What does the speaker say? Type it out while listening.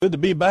Good to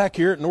be back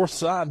here at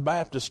Northside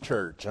Baptist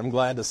Church. I'm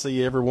glad to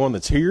see everyone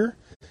that's here.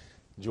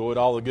 Enjoyed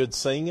all the good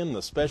singing,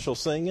 the special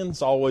singing.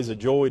 It's always a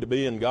joy to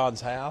be in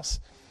God's house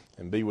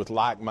and be with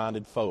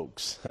like-minded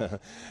folks.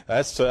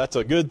 That's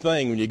a good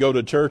thing when you go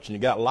to church and you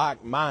got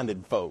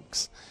like-minded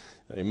folks.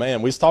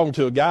 Amen. We was talking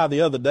to a guy the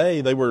other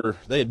day. They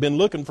had been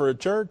looking for a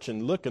church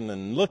and looking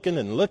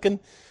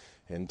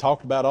and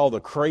talked about all the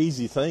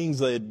crazy things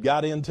they had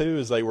got into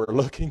as they were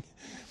looking.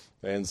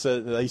 And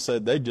they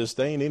said they just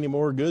ain't any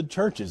more good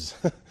churches.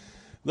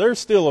 There's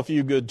still a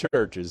few good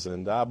churches,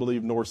 and I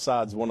believe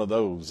Northside's one of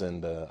those.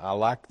 And I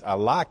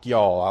like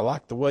y'all. I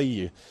like the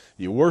way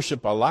you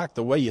worship. I like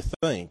the way you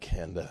think,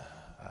 and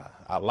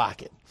I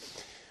like it.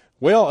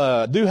 Well,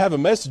 I do have a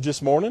message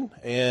this morning,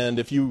 and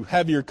if you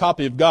have your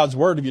copy of God's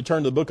Word, if you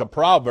turn to the book of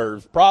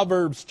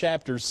Proverbs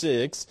chapter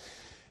 6,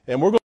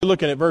 and we're going to be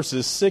looking at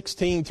verses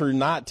 16 through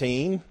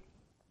 19.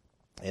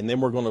 And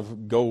then we're going to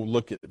go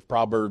look at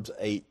Proverbs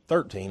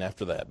 8:13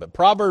 after that. But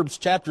Proverbs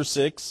chapter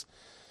 6,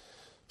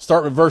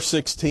 start with verse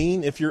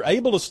 16. If you're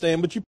able to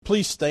stand, would you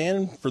please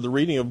stand for the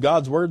reading of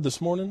God's Word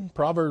this morning?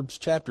 Proverbs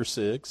chapter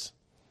 6,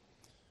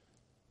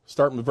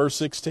 starting with verse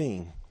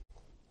 16.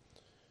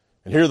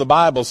 And here the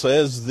Bible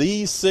says,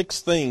 "These 6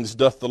 things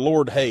doth the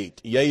Lord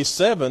hate, yea,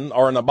 7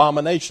 are an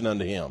abomination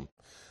unto him.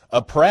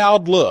 A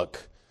proud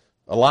look,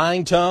 a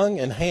lying tongue,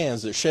 and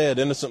hands that shed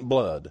innocent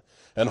blood.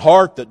 And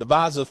heart that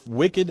deviseth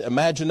wicked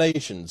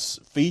imaginations,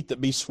 feet that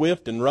be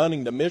swift in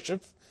running to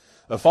mischief,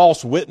 a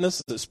false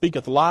witness that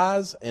speaketh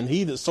lies, and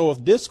he that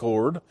soweth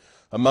discord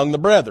among the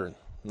brethren."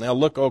 Now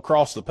look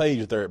across the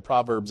page there at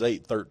Proverbs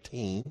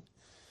 8:13.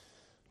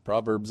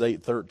 Proverbs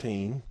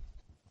 8:13.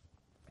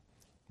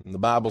 And the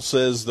Bible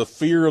says, "The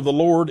fear of the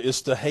Lord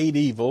is to hate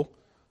evil,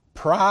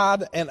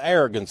 pride and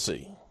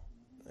arrogancy,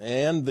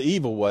 and the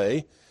evil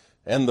way,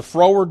 and the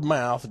froward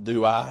mouth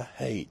do I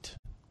hate."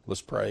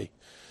 Let's pray.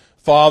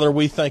 Father,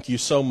 we thank you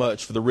so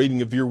much for the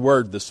reading of your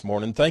word this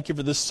morning. Thank you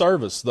for this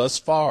service thus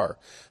far.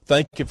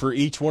 Thank you for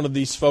each one of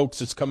these folks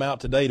that's come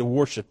out today to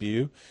worship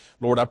you.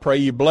 Lord, I pray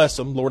you bless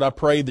them. Lord, I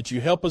pray that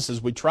you help us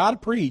as we try to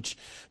preach.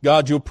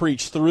 God, you'll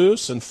preach through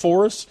us and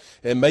for us,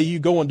 and may you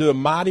go and do a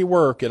mighty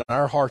work in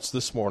our hearts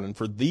this morning.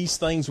 For these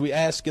things we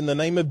ask in the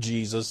name of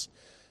Jesus.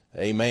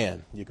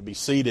 Amen. You can be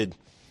seated.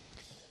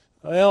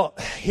 Well,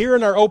 here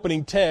in our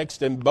opening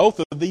text, in both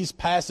of these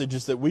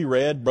passages that we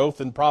read, both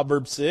in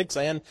Proverbs 6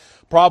 and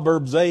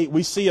Proverbs 8,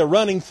 we see a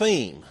running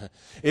theme.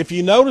 If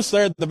you notice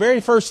there, the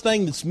very first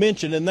thing that's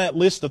mentioned in that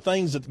list of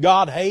things that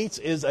God hates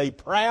is a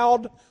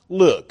proud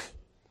look.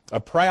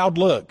 A proud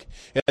look.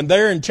 And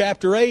there in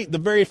chapter 8, the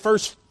very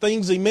first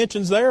things he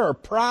mentions there are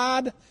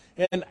pride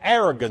and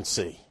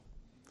arrogancy.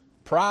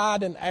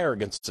 Pride and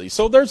arrogancy.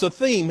 So there's a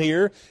theme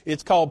here.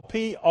 It's called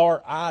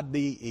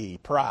P-R-I-D-E.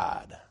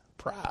 Pride.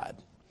 Pride.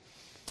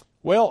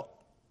 Well,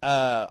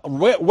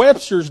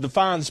 Webster's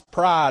defines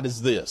pride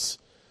as this.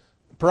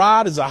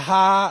 Pride is a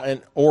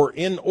high or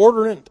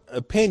inordinate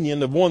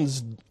opinion of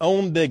one's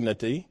own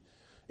dignity,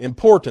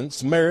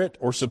 importance, merit,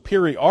 or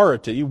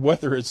superiority,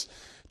 whether it's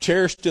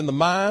cherished in the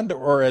mind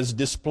or as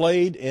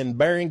displayed in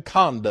bearing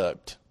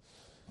conduct.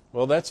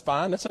 Well, that's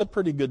fine. That's a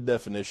pretty good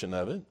definition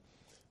of it.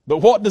 But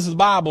what does the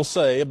Bible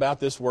say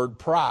about this word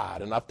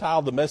pride? And I've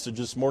titled the message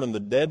this morning,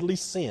 "The Deadly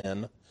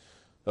Sin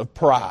of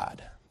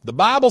Pride." The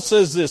Bible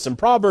says this in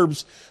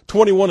Proverbs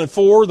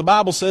 21:4, the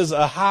Bible says,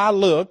 "A high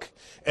look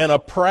and a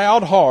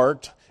proud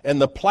heart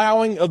and the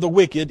plowing of the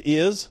wicked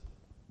is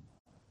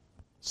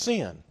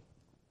sin."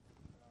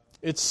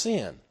 It's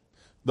sin.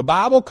 The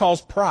Bible calls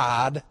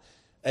pride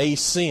a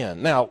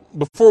sin. Now,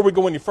 before we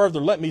go any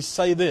further, let me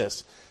say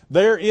this.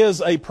 There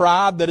is a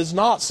pride that is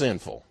not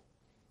sinful.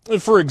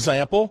 For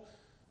example,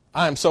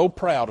 I am so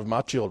proud of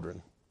my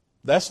children.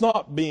 That's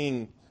not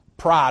being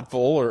prideful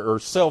or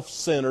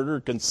self-centered or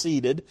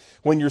conceited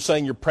when you're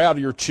saying you're proud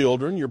of your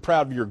children, you're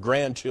proud of your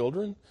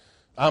grandchildren.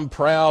 I'm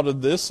proud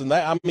of this and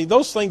that. I mean,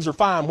 those things are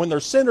fine when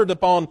they're centered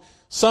upon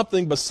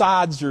something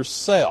besides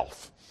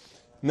yourself.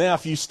 Now,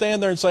 if you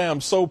stand there and say, "I'm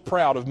so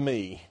proud of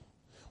me,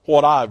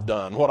 what I've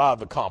done, what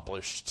I've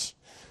accomplished,"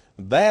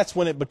 that's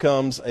when it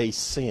becomes a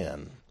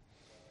sin.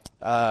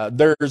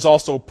 There's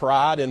also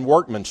pride in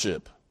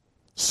workmanship,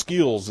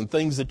 skills and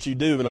things that you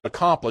do and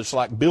accomplish,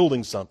 like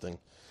building something.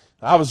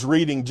 I was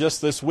reading just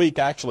this week,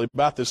 actually,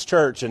 about this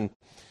church, and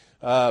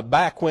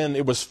back when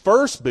it was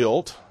first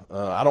built,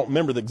 I don't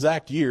remember the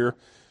exact year,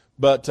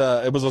 but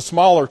it was a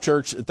smaller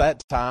church at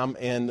that time,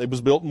 and it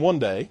was built in one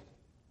day.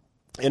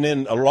 And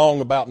then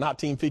along about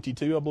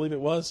 1952, I believe it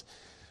was,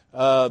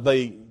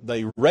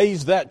 they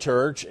raised that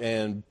church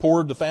and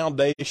poured the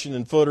foundation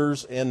and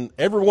footers, and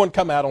everyone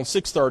come out on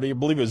 6:30, I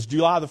believe it was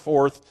July the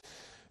 4th.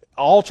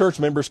 All church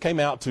members came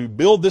out to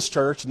build this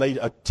church, and they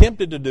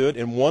attempted to do it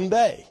in one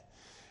day.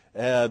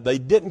 They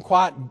didn't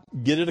quite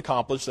get it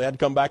accomplished. They had to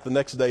come back the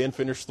next day and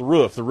finish the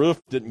roof. The roof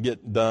didn't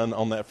get done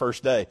on that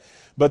first day.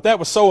 But that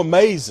was so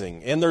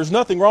amazing. And there's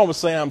nothing wrong with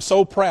saying, "I'm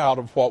so proud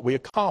of what we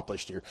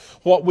accomplished here.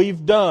 What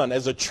we've done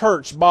as a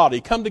church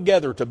body, come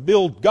together to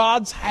build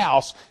God's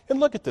house. And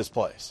look at this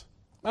place.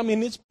 I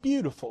mean, it's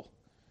beautiful.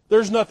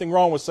 There's nothing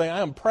wrong with saying,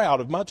 "I am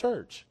proud of my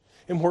church."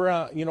 and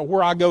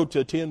where I go to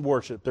attend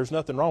worship. There's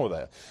nothing wrong with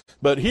that.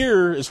 But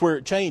here is where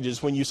it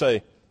changes when you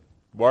say,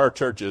 well, our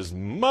church is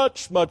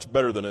much, much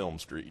better than Elm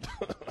Street.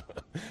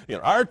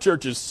 Our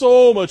church is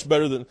so much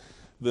better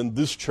than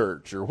this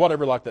church or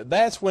whatever like that.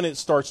 That's when it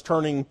starts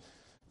turning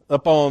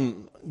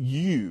upon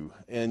you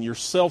and your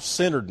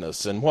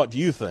self-centeredness and what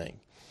you think.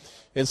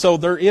 And so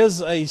there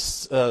is a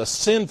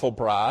sinful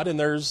pride, and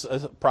there's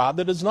a pride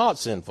that is not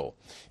sinful.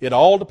 It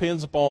all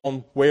depends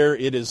upon where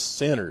it is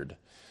centered.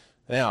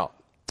 Now,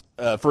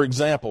 for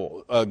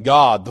example,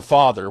 God the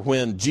Father,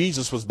 when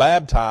Jesus was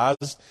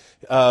baptized,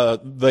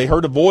 they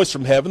heard a voice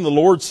from heaven. The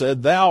Lord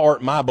said, "Thou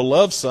art my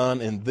beloved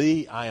Son, in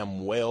thee I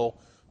am well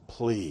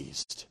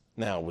pleased."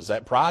 Now, was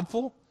that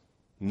prideful?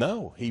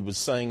 No, he was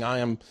saying, I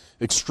am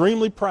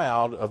extremely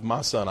proud of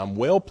my son. I'm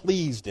well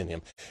pleased in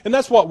him. And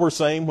that's what we're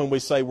saying when we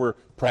say we're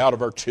proud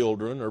of our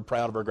children or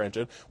proud of our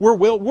grandchildren.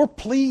 We're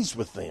pleased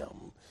with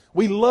them.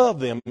 We love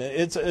them.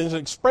 It's an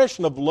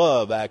expression of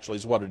love, actually,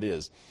 is what it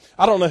is.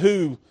 I don't know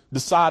who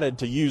decided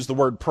to use the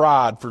word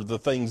pride for the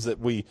things that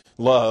we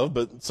love,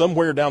 but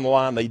somewhere down the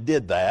line they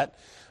did that.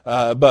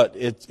 But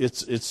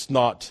it's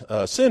not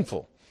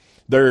sinful.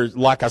 There's,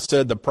 like I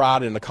said, the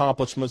pride and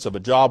accomplishments of a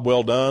job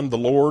well done. The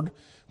Lord,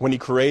 when he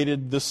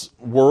created this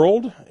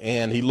world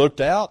and he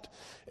looked out,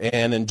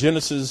 and in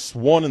Genesis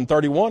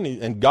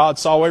 1:31, and God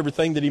saw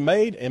everything that he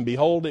made, and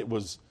behold, it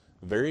was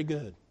very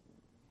good.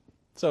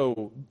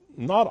 So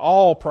not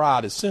all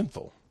pride is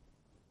sinful.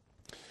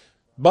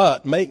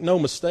 But make no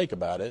mistake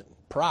about it,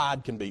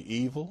 pride can be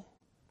evil,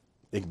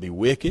 it can be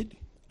wicked,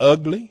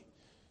 ugly,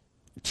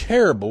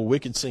 terrible,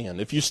 wicked sin.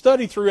 If you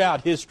study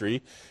throughout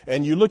history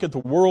and you look at the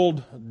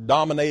world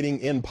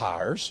dominating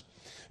empires,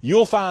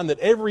 you'll find that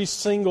every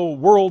single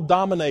world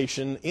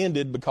domination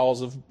ended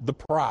because of the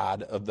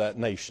pride of that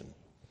nation.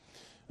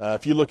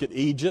 If you look at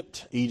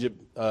Egypt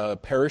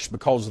perished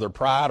because of their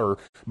pride, or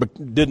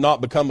did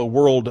not become a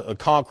world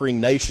conquering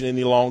nation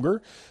any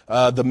longer.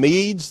 The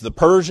Medes, the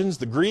Persians,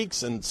 the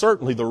Greeks, and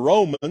certainly the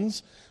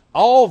Romans,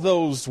 all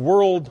those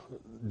world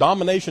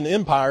domination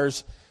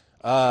empires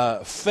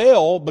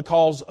fell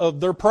because of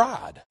their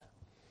pride.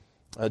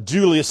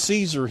 Julius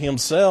Caesar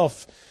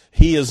himself,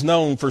 he is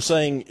known for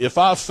saying, "If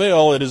I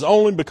fail, it is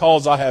only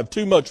because I have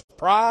too much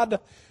pride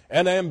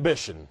and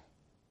ambition."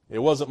 It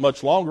wasn't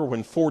much longer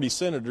when 40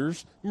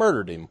 senators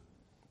murdered him,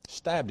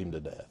 stabbed him to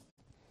death.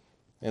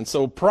 And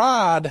so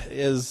pride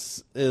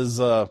is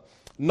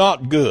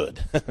not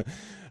good.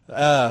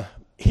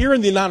 Here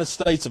in the United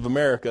States of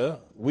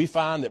America, we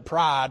find that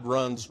pride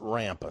runs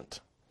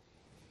rampant.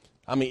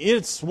 I mean,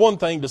 it's one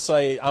thing to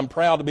say, "I'm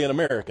proud to be an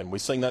American." We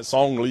sing that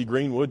song, Lee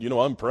Greenwood,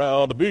 "I'm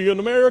proud to be an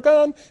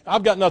American."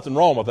 I've got nothing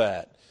wrong with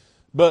that.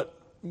 But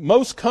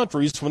most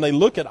countries, when they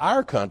look at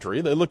our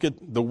country, they look at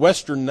the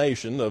Western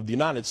nation of the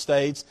United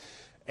States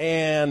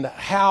and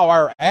how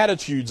our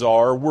attitudes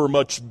are. We're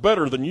much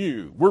better than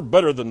you. We're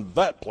better than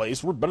that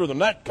place. We're better than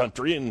that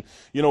country. And,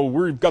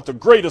 we've got the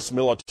greatest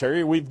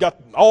military. We've got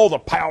all the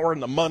power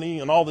and the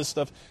money and all this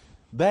stuff.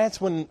 That's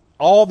when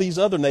all these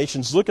other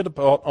nations look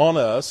on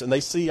us and they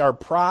see our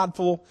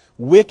prideful,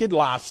 wicked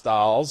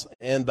lifestyles,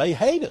 and they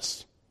hate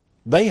us.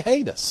 They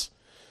hate us.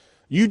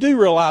 You do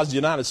realize the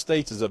United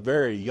States is a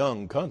very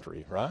young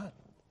country, right?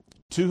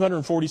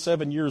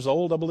 247 years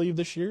old, I believe,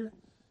 this year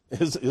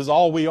is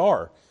all we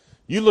are.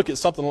 You look at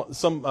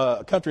some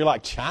country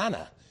like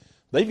China,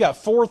 they've got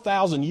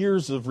 4,000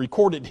 years of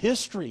recorded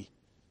history.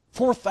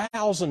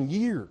 4,000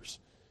 years.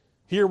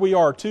 Here we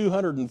are,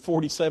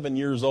 247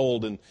 years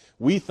old, and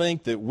we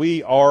think that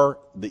we are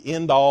the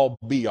end-all,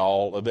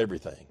 be-all of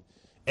everything.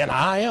 And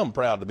I am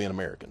proud to be an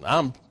American.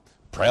 I'm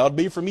proud to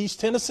be from East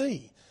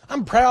Tennessee.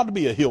 I'm proud to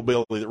be a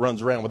hillbilly that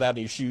runs around without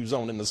any shoes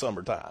on in the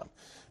summertime.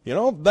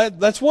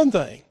 That's one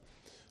thing.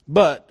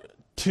 But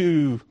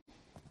to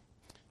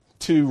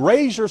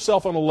raise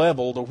yourself on a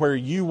level to where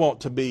you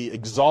want to be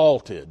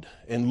exalted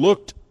and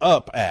looked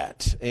up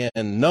at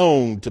and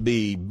known to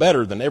be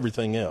better than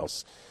everything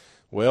else,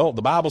 well,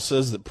 the Bible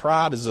says that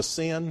pride is a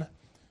sin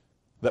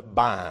that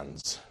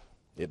binds.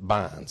 It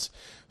binds.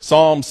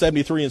 Psalm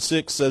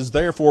 73:6 says,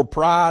 "Therefore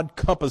pride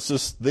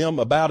compasseth them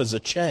about as a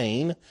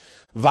chain.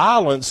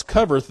 Violence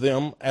covereth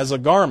them as a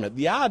garment."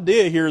 The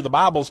idea here the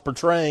Bible's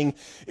portraying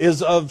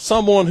is of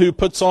someone who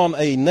puts on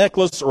a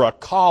necklace or a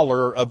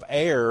collar of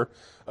air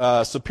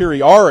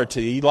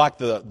superiority, like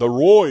the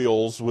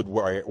royals would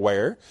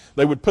wear.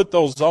 They would put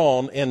those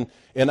on, and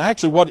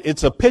actually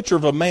it's a picture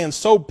of a man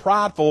so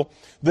prideful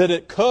that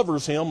it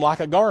covers him like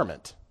a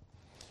garment.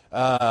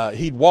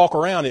 He'd walk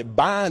around, it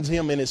binds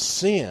him in his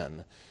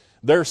sin.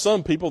 There are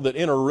some people that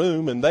enter a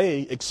room and they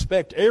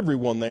expect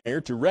everyone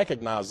there to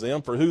recognize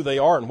them for who they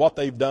are and what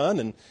they've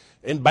done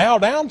and bow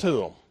down to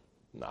them.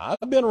 Now,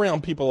 I've been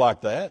around people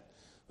like that.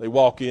 They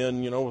walk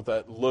in, with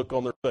that look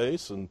on their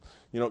face and,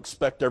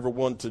 expect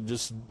everyone to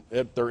just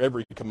at their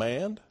every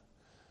command.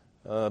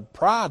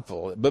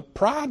 Prideful. But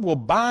pride will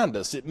bind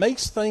us. It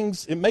makes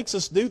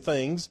us do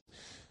things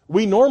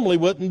we normally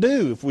wouldn't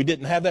do if we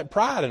didn't have that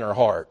pride in our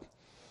heart.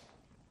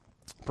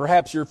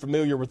 Perhaps you're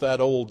familiar with that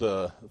old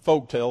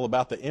folk tale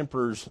about the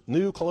emperor's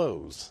new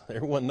clothes.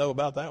 Everyone know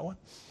about that one?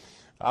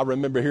 I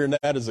remember hearing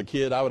that as a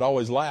kid. I would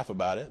always laugh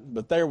about it.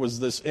 But there was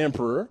this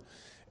emperor,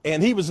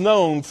 and he was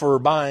known for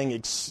buying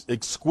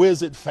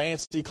exquisite,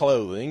 fancy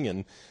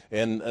clothing,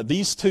 and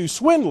these two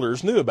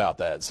swindlers knew about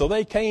that. So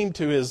they came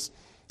to his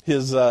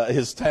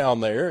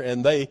town there,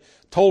 and they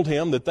told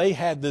him that they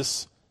had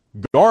this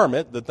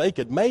garment that they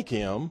could make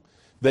him,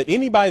 that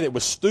anybody that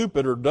was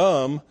stupid or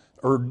dumb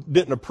or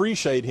didn't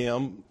appreciate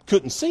him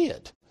couldn't see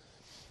it.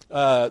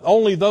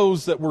 Only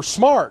those that were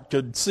smart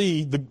could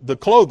see the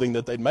clothing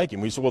that they'd make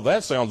him. We said, well,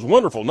 that sounds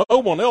wonderful. No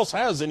one else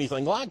has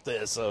anything like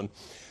this.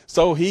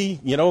 So he,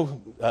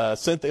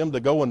 sent them to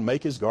go and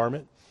make his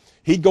garment.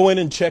 He'd go in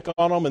and check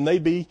on them, and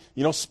they'd be,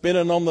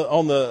 spinning on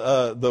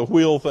the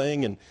wheel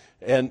thing,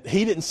 and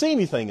he didn't see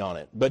anything on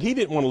it. But he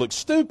didn't want to look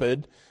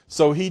stupid,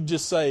 so he'd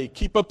just say,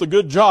 keep up the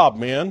good job,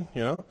 men,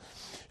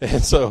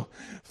 And so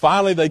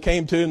finally they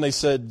came to him and they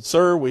said,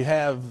 sir, we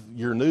have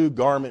your new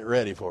garment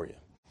ready for you.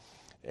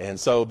 And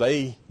so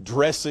they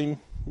dress him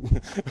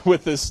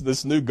with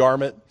this new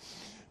garment.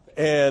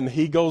 And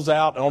he goes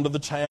out onto the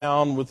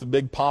town with a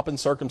big pomp and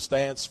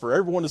circumstance for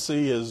everyone to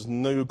see his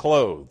new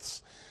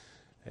clothes.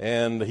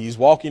 And he's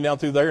walking down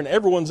through there, and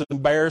everyone's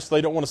embarrassed.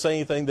 They don't want to say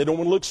anything. They don't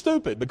want to look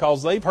stupid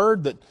because they've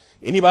heard that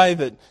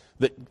anybody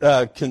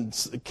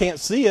that can't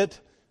see it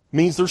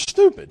means they're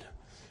stupid.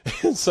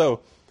 And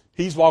so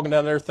he's walking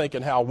down there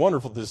thinking how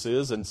wonderful this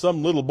is, and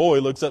some little boy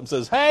looks up and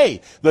says,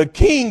 hey, the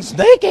king's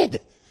naked.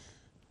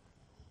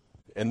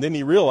 And then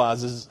he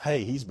realizes,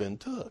 hey, he's been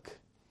took.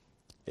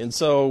 And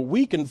so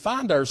we can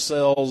find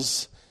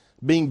ourselves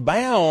being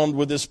bound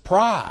with this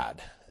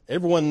pride.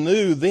 Everyone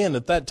knew then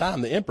at that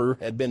time the emperor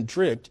had been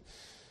tricked,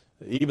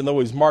 even though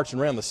he's marching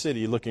around the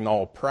city looking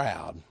all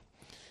proud.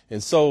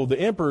 And so the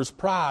emperor's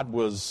pride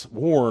was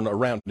worn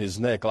around his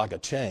neck like a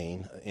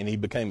chain, and he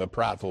became a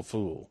prideful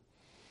fool.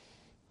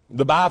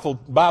 The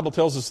Bible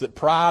tells us that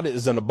pride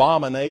is an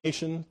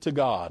abomination to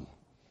God.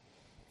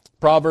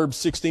 Proverbs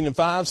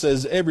 16:5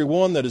 says,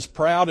 everyone that is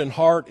proud in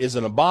heart is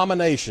an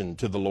abomination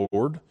to the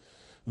Lord.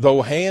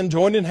 Though hand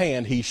joined in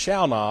hand, he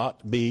shall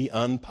not be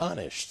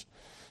unpunished.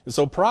 And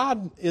so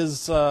pride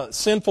is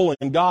sinful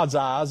in God's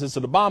eyes. It's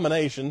an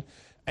abomination.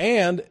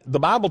 And the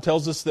Bible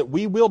tells us that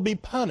we will be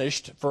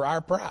punished for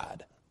our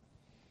pride.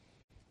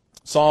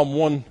 Psalm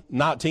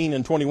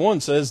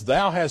 119:21 says,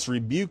 thou hast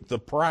rebuked the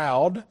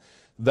proud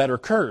that are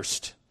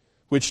cursed,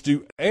 which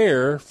do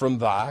err from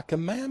thy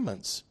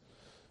commandments.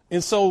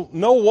 And so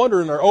no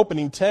wonder in our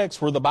opening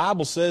text where the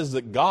Bible says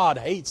that God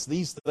hates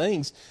these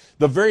things,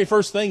 the very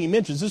first thing he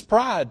mentions is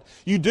pride.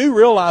 You do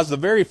realize the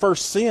very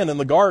first sin in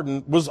the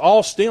garden was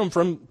all stemmed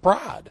from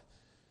pride.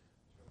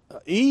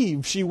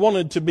 Eve, she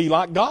wanted to be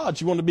like God.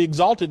 She wanted to be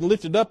exalted and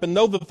lifted up and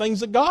know the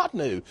things that God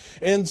knew.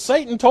 And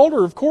Satan told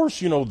her, of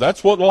course,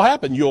 that's what will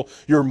happen.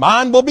 Your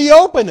mind will be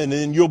open, and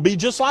then you'll be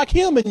just like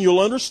him and you'll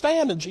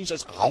understand. And she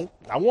says, oh,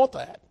 I want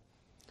that.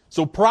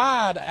 So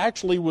pride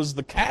actually was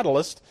the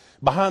catalyst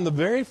behind the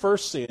very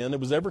first sin that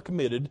was ever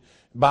committed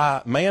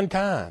by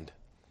mankind.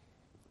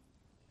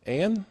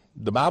 And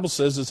the Bible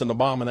says it's an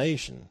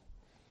abomination.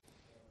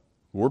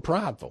 We're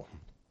prideful.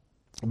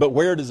 But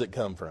where does it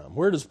come from?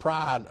 Where does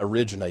pride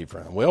originate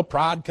from? Well,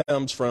 pride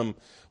comes from,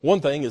 one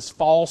thing is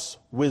false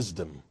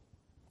wisdom.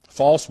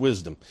 False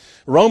wisdom.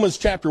 Romans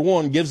chapter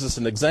 1 gives us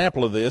an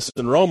example of this.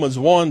 In Romans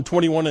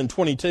 1:21 and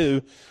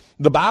 22,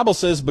 the Bible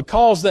says,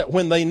 because that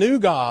when they knew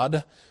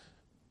God,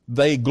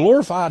 they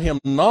glorified him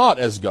not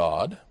as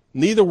God,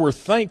 neither were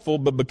thankful,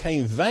 but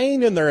became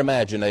vain in their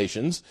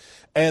imaginations,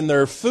 and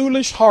their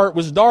foolish heart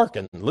was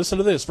darkened. Listen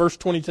to this, verse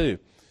 22.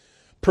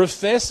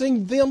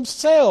 Professing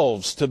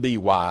themselves to be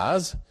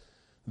wise,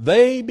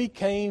 they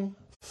became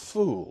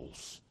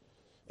fools.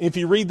 If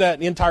you read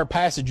that entire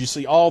passage, you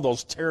see all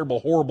those terrible,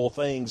 horrible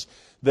things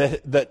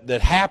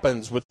that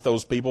happens with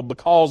those people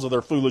because of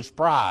their foolish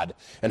pride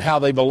and how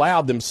they've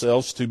allowed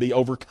themselves to be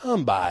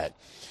overcome by it.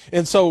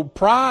 And so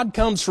pride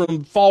comes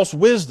from false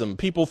wisdom.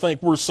 People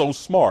think we're so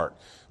smart.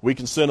 We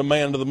can send a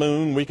man to the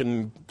moon. We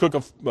can cook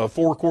a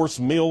 4-course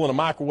meal in a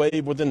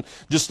microwave within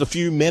just a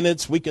few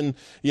minutes. We can,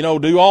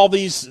 do all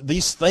these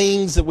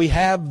things that we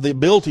have the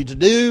ability to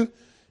do,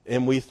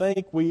 and we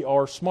think we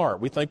are smart.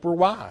 We think we're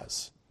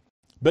wise.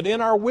 But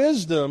in our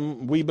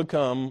wisdom, we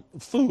become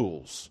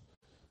fools.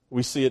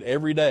 We see it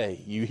every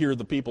day. You hear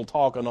the people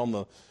talking on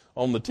the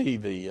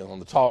TV and on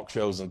the talk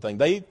shows and things.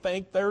 They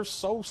think they're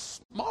so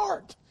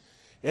smart.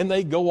 And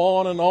they go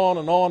on and on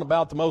and on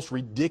about the most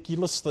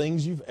ridiculous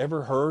things you've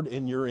ever heard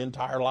in your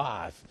entire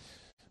life.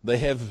 They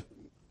have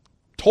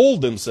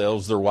told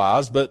themselves they're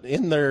wise, but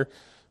in their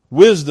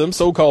wisdom,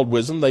 so-called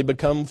wisdom, they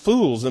become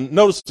fools. And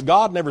notice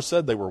God never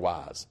said they were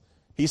wise.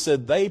 He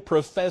said they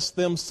profess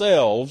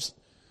themselves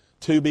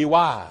to be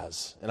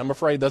wise. And I'm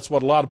afraid that's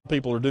what a lot of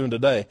people are doing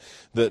today,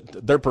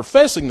 that they're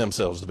professing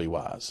themselves to be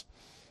wise.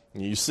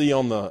 And you see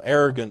on the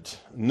arrogant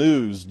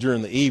news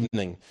during the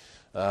evening,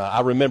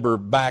 I remember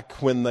back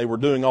when they were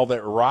doing all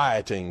that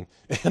rioting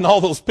and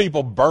all those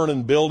people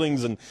burning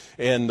buildings and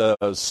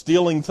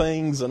stealing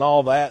things and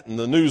all that, and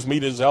the news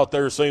media's out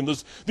there saying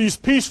these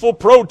peaceful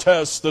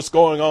protests that's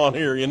going on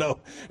here,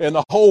 and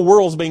the whole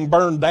world's being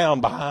burned down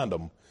behind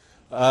them.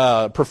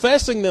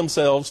 Professing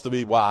themselves to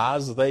be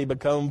wise, they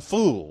become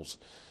fools.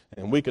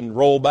 And we can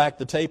roll back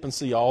the tape and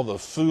see all the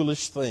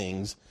foolish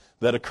things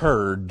that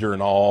occurred during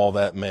all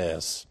that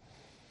mess.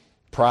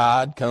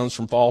 Pride comes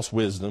from false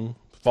wisdom,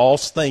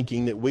 false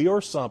thinking that we are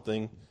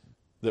something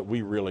that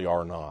we really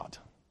are not.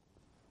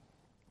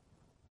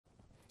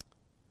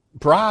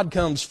 Pride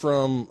comes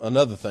from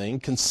another thing,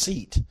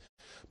 conceit.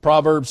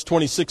 Proverbs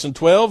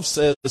 26:12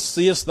 says,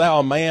 "Seest thou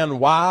a man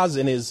wise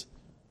in his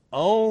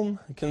own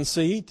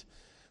conceit?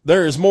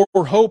 There is more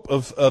hope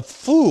of a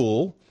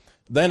fool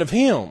than of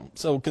him."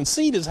 So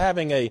conceit is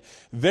having a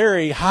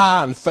very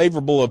high and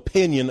favorable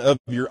opinion of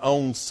your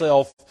own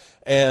self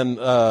and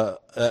an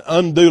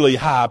unduly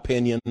high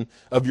opinion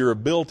of your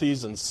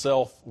abilities and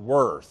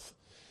self-worth.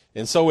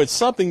 And so it's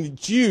something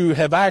that you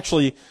have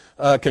actually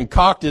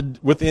concocted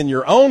within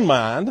your own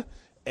mind,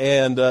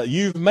 and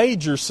you've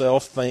made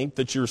yourself think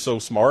that you're so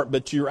smart,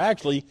 but you're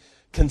actually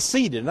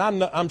conceited.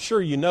 And I'm sure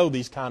you know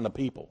these kind of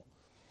people.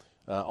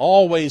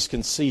 Always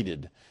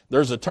conceited.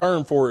 There's a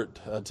term for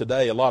it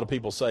today. A lot of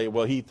people say,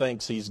 well, he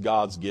thinks he's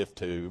God's gift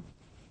to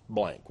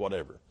blank,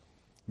 whatever.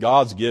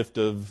 God's gift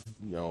of,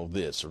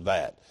 this or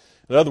that.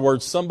 In other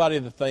words, somebody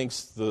that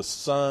thinks the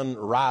sun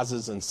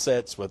rises and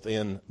sets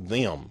within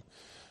them.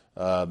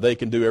 They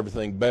can do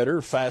everything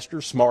better,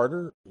 faster,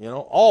 smarter,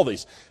 all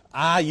these.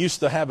 I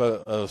used to have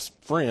a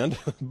friend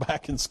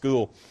back in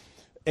school,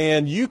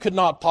 and you could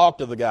not talk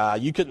to the guy.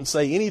 You couldn't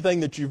say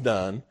anything that you've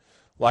done.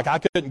 Like I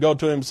couldn't go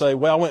to him and say,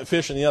 well, I went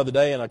fishing the other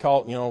day and I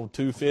caught,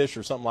 2 fish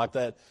or something like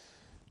that.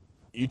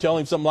 You tell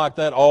him something like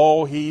that,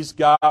 oh, he's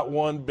got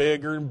one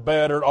bigger and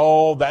better.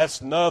 Oh, that's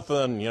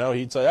nothing.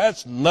 He'd say,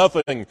 that's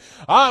nothing.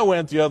 I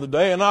went the other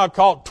day and I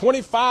caught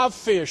 25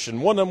 fish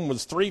and one of them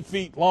was 3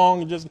 feet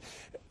long. And just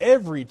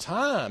every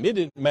time, it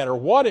didn't matter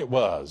what it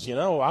was.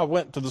 I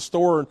went to the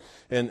store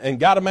and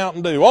got a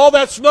Mountain Dew. Oh,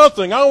 that's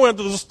nothing. I went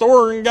to the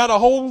store and got a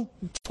whole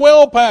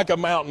 12-pack of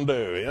Mountain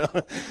Dew.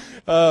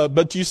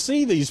 But you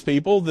see these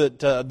people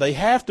that they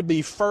have to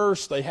be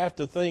first. They have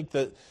to think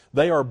that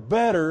they are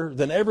better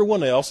than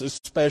everyone else,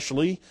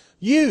 especially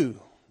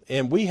you.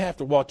 And we have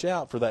to watch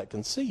out for that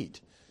conceit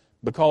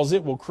because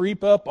it will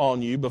creep up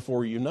on you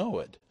before you know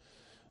it.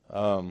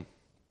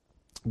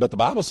 But the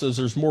Bible says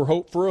there's more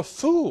hope for a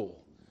fool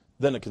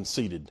than a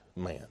conceited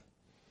man.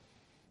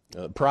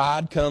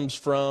 Pride comes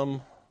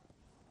from,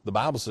 the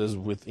Bible says,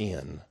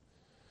 within.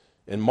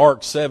 In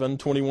Mark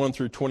 7:21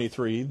 through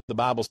 23, the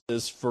Bible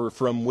says, "For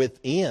from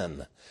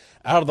within,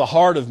 out of the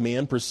heart of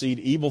men proceed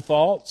evil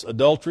thoughts,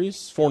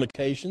 adulteries,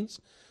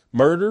 fornications,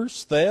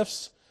 murders,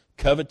 thefts,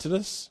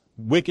 covetousness,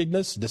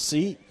 wickedness,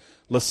 deceit,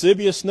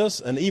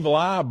 lasciviousness, an evil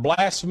eye,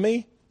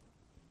 blasphemy,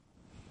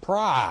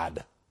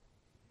 pride,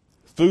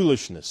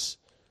 foolishness.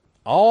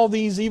 All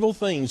these evil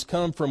things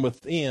come from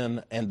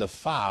within and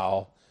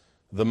defile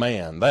the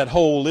man." That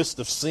whole list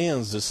of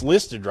sins that's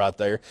listed right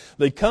there,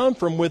 they come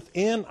from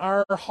within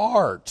our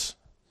heart.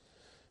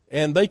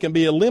 And they can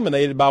be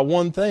eliminated by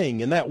one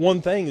thing, and that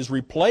one thing is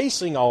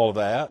replacing all of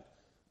that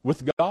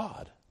with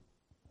God.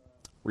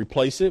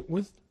 Replace it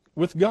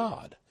with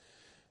God.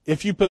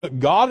 If you put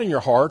God in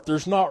your heart,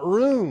 there's not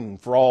room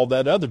for all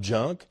that other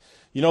junk.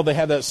 They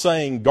have that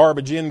saying,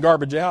 garbage in,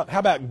 garbage out. How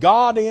about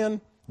God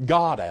in,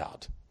 God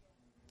out?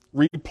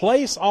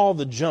 Replace all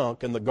the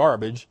junk and the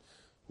garbage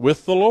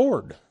with the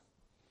Lord.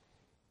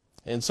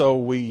 And so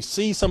we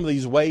see some of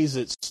these ways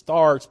it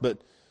starts, but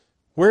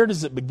where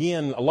does it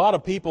begin? A lot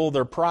of people,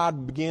 their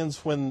pride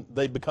begins when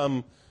they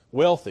become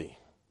wealthy.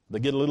 They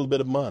get a little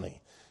bit of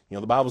money.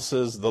 The Bible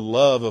says the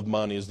love of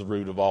money is the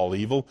root of all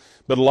evil.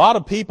 But a lot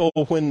of people,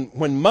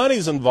 when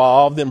money's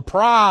involved, then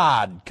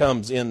pride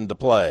comes into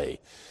play.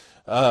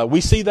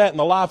 We see that in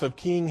the life of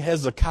King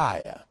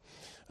Hezekiah.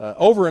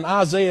 Over in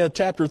Isaiah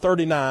chapter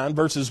 39,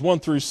 verses 1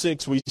 through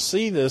 6, we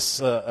see this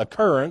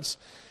occurrence.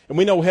 And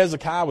we know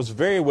Hezekiah was a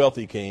very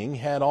wealthy king,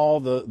 had all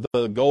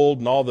the gold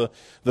and all the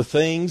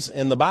things.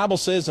 And the Bible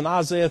says in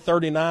Isaiah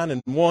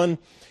 39:1,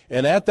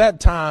 "And at that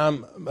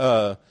time,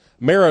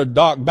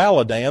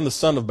 Merodach-Baladan, the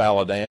son of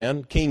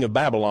Baladan, king of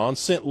Babylon,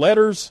 sent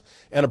letters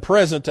and a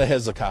present to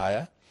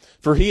Hezekiah,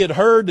 for he had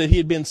heard that he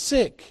had been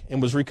sick and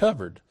was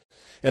recovered.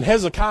 And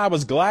Hezekiah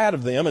was glad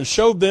of them and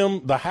showed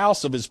them the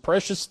house of his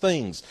precious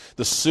things,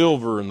 the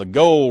silver and the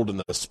gold and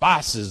the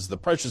spices, the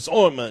precious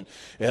ointment,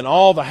 and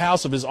all the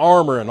house of his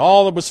armor and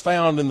all that was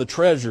found in the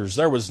treasures.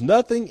 There was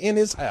nothing in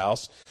his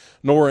house,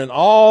 nor in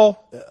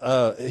all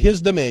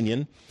his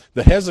dominion,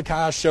 that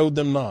Hezekiah showed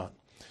them not.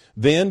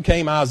 Then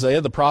came Isaiah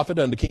the prophet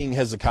unto King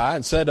Hezekiah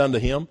and said unto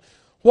him,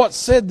 What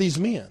said these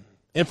men?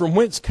 And from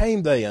whence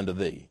came they unto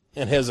thee?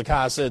 And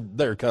Hezekiah said,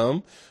 They're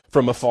come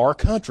from a far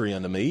country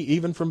unto me,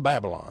 even from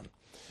Babylon.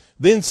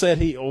 Then said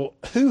he,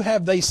 Who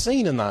have they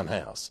seen in thine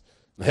house?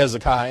 And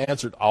Hezekiah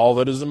answered, All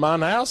that is in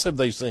mine house have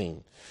they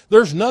seen.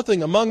 There's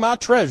nothing among my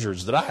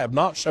treasures that I have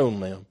not shown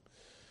them.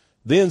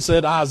 Then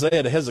said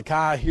Isaiah to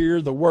Hezekiah,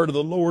 hear the word of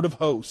the Lord of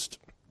hosts.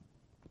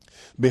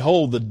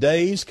 Behold, the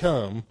days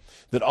come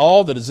that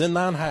all that is in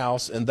thine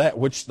house and that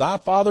which thy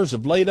fathers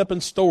have laid up in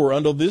store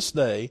until this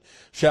day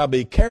shall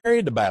be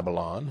carried to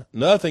Babylon.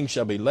 Nothing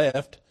shall be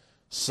left,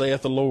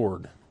 saith the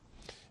Lord.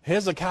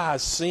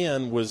 Hezekiah's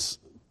sin was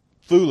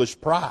foolish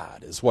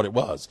pride, is what it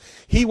was.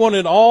 He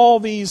wanted all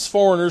these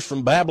foreigners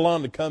from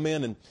Babylon to come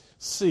in and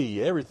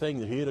see everything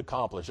that he had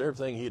accomplished,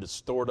 everything he had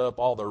stored up,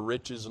 all the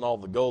riches and all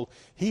the gold.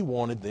 He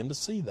wanted them to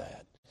see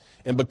that.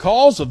 And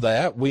because of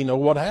that, we know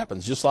what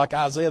happens. Just like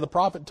Isaiah the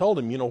prophet told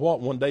him, you know what,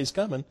 one day's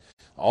coming.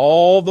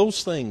 All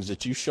those things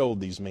that you showed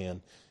these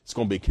men, it's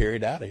going to be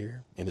carried out of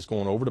here, and it's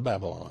going over to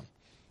Babylon.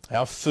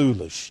 How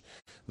foolish.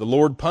 The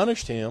Lord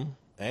punished him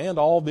and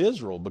all of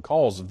Israel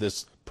because of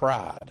this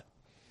pride.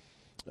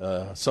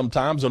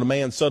 Sometimes when a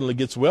man suddenly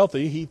gets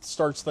wealthy, he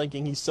starts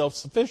thinking he's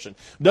self-sufficient.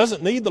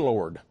 Doesn't need the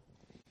Lord.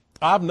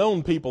 I've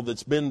known people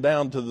that's been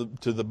down to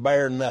the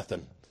bare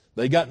nothing.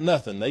 They got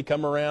nothing. They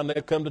come around,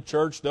 they'll come to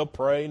church, they'll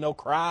pray, they'll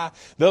cry,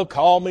 they'll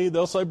call me,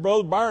 they'll say,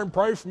 Brother Byron,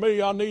 pray for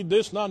me, I need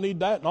this and I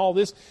need that and all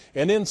this.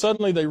 And then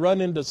suddenly they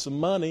run into some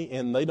money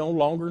and they no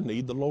longer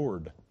need the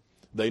Lord.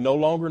 They no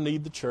longer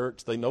need the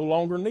church. They no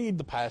longer need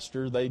the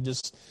pastor. They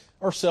just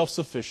are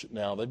self-sufficient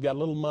now. They've got a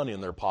little money in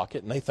their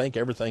pocket and they think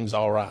everything's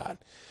all right.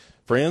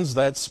 Friends,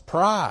 that's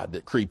pride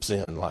that creeps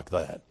in like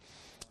that.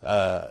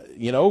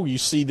 You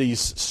see these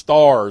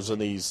stars and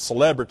these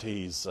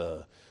celebrities,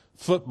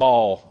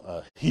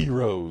 football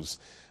heroes,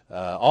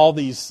 all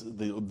these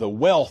the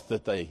wealth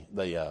that they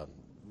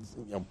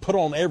put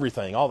on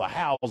everything, all the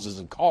houses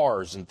and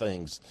cars and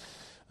things.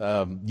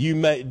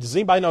 Does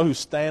anybody know who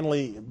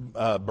Stanley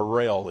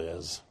Burrell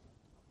is?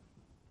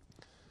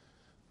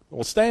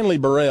 Well, Stanley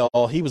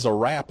Burrell, he was a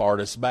rap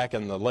artist back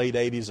in the late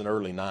 80s and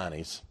early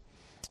 90s.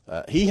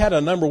 He had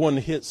a number one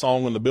hit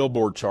song on the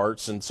Billboard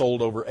charts and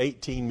sold over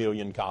 18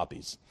 million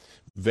copies.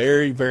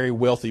 Very, very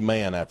wealthy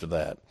man after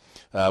that.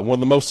 One of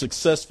the most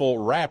successful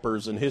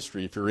rappers in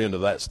history, if you're into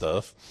that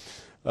stuff.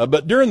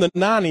 But during the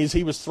 90s,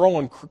 he was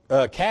throwing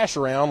cash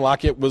around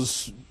like it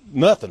was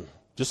nothing,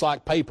 just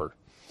like paper.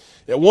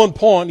 At one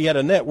point, he had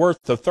a net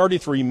worth of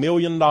 $33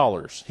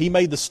 million. He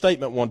made the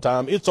statement one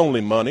time, it's only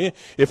money.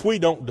 If we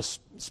don't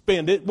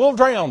spend it, we'll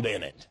drown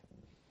in it.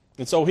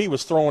 And so he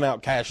was throwing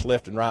out cash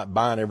left and right,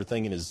 buying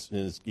everything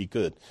he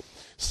could.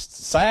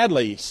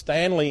 Sadly,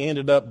 Stanley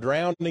ended up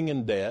drowning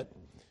in debt.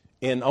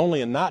 And only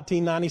in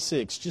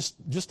 1996,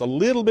 just a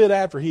little bit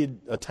after he had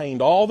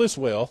attained all this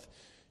wealth,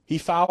 he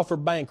filed for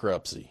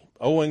bankruptcy,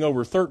 owing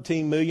over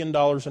 $13 million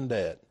in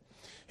debt.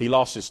 He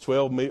lost his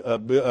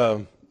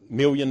 $12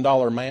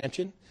 million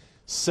mansion,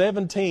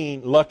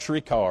 17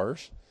 luxury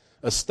cars,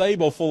 a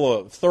stable full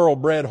of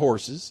thoroughbred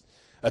horses,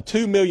 a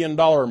 $2 million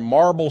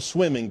marble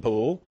swimming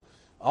pool.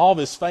 All of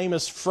his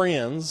famous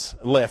friends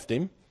left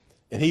him,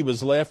 and he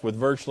was left with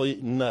virtually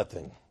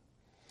nothing.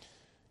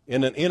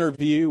 In an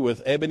interview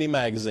with Ebony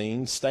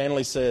Magazine,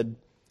 Stanley said,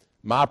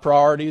 my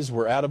priorities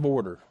were out of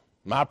order.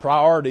 My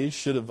priorities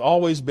should have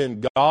always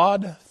been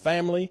God,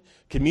 family,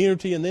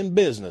 community, and then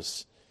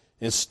business.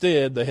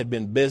 Instead, they had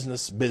been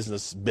business,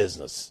 business,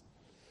 business.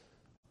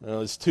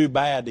 Well, it's too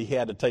bad he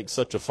had to take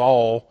such a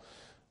fall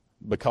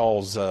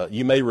because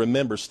you may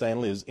remember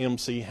Stanley as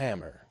MC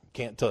Hammer.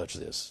 Can't touch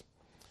this.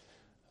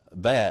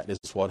 That is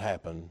what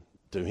happened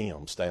to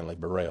him, Stanley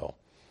Burrell.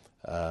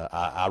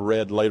 I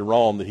read later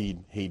on that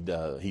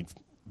he'd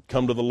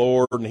come to the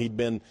Lord and he'd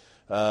been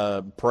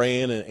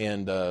praying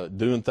and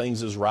doing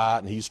things as right,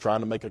 and he's trying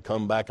to make a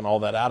comeback and all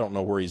that. I don't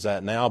know where he's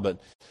at now, but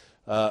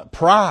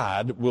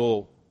pride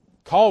will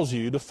cause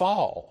you to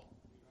fall.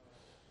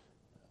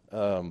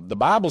 The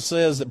Bible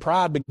says that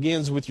pride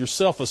begins with your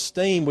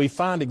self-esteem. We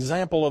find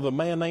example of a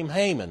man named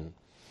Haman.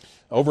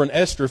 Over in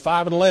Esther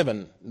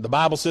 5:11, the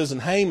Bible says,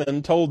 and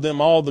Haman told them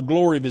all the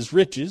glory of his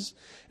riches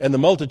and the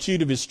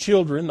multitude of his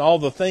children, all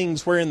the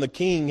things wherein the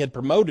king had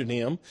promoted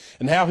him,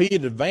 and how he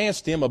had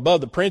advanced him above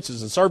the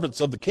princes and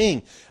servants of the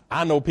king.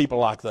 I know people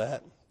like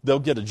that. They'll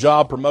get a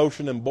job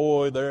promotion, and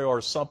boy, they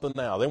are something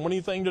now. They don't want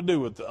anything to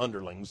do with the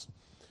underlings.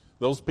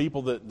 Those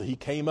people that he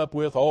came up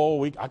with,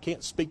 I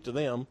can't speak to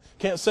them,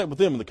 can't sit with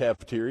them in the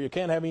cafeteria,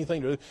 can't have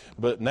anything to do.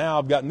 But now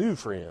I've got new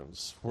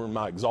friends who are in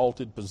my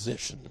exalted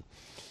position.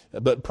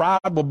 But pride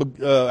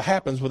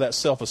happens with that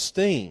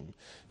self-esteem.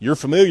 You're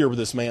familiar with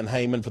this man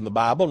Haman from the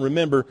Bible.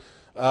 Remember,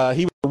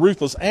 he was a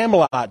ruthless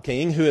Amalekite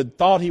king who had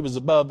thought he was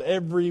above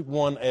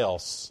everyone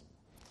else.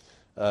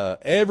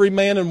 Every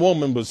man and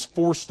woman was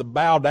forced to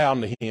bow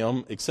down to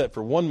him, except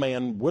for one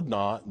man would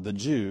not, the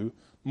Jew,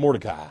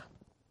 Mordecai.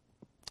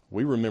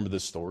 We remember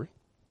this story.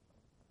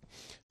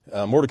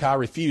 Mordecai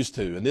refused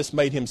to, and this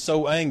made him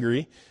so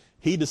angry,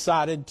 he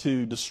decided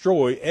to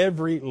destroy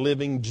every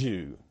living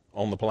Jew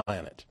on the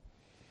planet.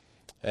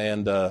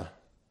 And, of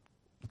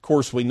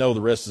course, we know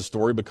the rest of the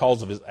story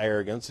because of his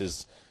arrogance,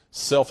 his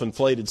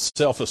self-inflated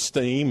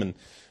self-esteem, and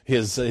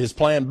his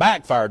plan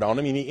backfired on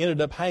him, and he ended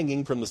up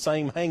hanging from the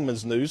same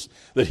hangman's noose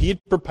that he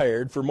had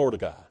prepared for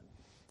Mordecai.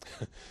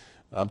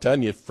 I'm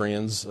telling you,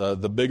 friends,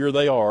 the bigger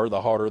they are,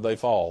 the harder they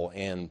fall.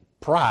 And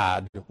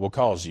Pride will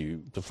cause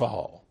you to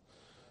fall.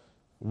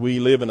 We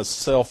live in a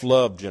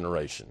self-love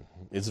generation.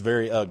 It's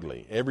very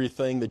ugly.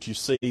 Everything that you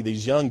see,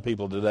 these young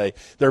people today,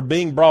 they're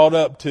being brought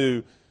up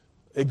to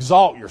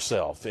exalt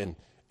yourself and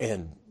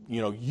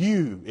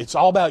you. It's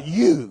all about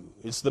you.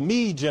 It's the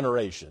me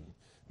generation.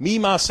 Me,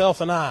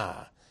 myself, and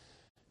I.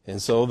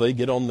 And so they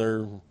get on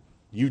their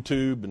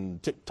YouTube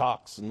and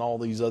TikToks and all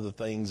these other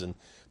things and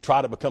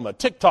try to become a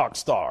TikTok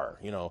star.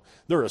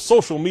 They're a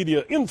social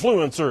media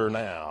influencer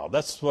now.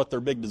 That's what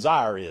their big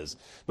desire is,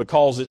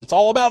 because it's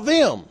all about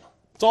them.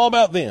 It's all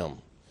about them.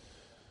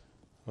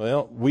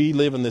 Well, we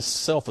live in this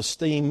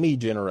self-esteem me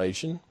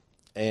generation,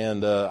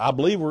 and I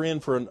believe we're in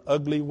for an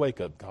ugly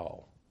wake-up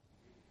call.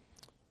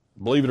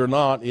 Believe it or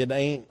not, it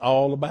ain't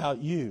all about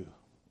you.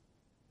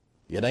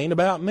 It ain't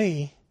about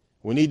me.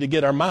 We need to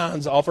get our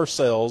minds off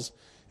ourselves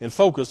and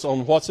focus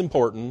on what's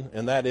important,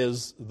 and that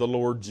is the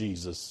Lord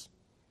Jesus.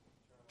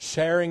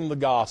 Sharing the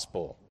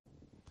gospel.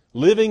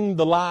 Living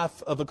the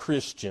life of a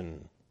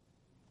Christian.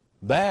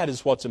 That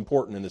is what's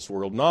important in this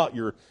world, not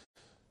your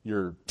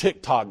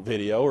TikTok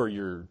video or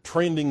your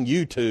trending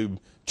YouTube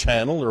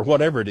channel or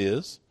whatever it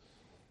is.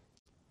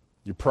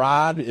 Your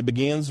pride, it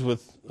begins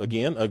with,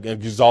 again, an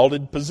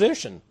exalted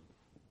position,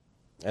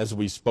 as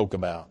we spoke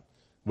about.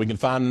 We can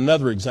find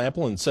another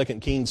example in 2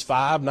 Kings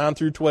 5, 9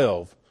 through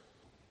 12.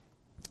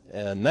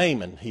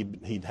 Naaman,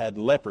 he'd had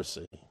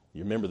leprosy.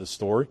 You remember the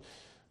story?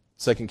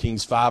 2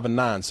 Kings 5 and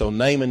 9. So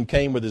Naaman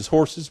came with his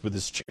horses, with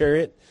his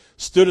chariot,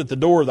 stood at the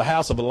door of the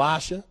house of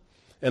Elisha.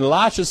 And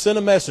Elisha sent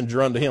a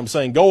messenger unto him,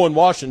 saying, Go and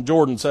wash in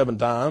Jordan 7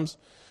 times,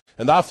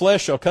 and thy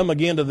flesh shall come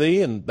again to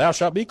thee, and thou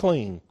shalt be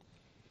clean.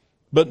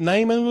 But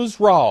Naaman was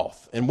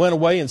wroth, and went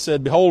away and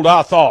said, Behold,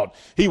 I thought,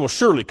 he will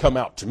surely come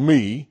out to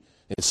me,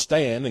 and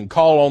stand and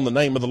call on the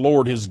name of the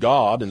Lord his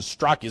God, and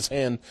strike his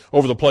hand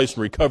over the place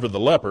and recover the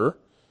leper.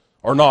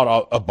 Are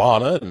not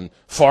Abana and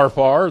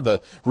Pharpar,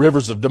 the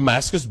rivers of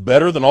Damascus,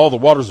 better than all the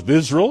waters of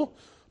Israel?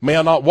 May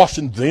I not wash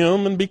in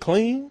them and be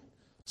clean?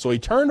 So he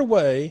turned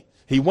away.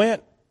 He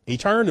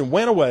turned and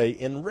went away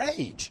in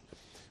rage.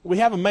 We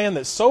have a man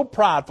that's so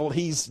prideful,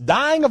 he's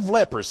dying of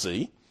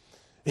leprosy.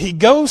 He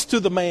goes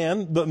to the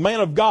man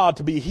of God,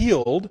 to be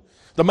healed.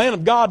 The man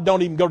of God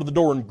don't even go to the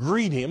door and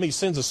greet him. He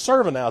sends a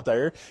servant out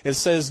there and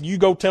says, you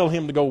go tell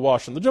him to go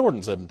wash in the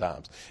Jordan 7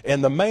 times.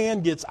 And the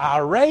man gets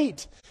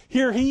irate.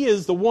 Here he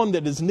is, the one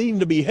that is needing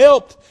to be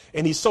helped,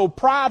 and he's so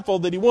prideful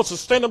that he wants to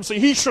stand up and say,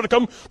 he should have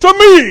come to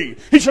me.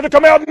 He should have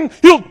come out and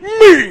healed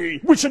me.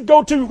 We should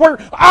go to where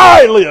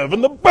I live in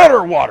the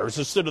better waters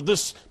instead of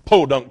this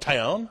podunk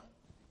town.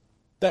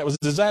 That was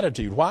his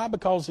attitude. Why?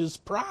 Because his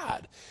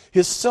pride,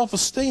 his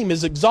self-esteem,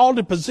 his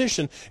exalted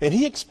position, and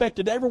he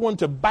expected everyone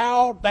to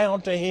bow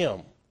down to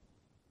him.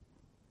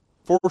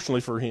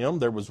 Fortunately for him,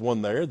 there was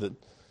one there that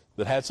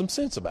had some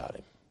sense about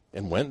him,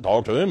 and went and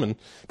talked to him and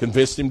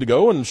convinced him to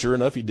go, and sure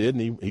enough he did,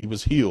 and he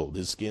was healed.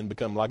 His skin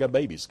became like a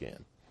baby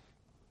skin.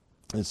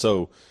 And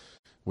so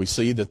we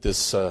see that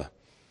this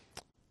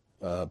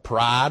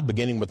pride,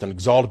 beginning with an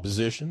exalted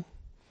position.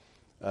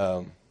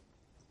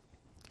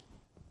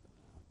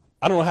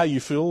 I don't know how you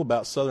feel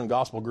about Southern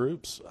gospel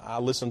groups. I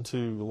listen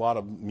to a lot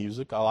of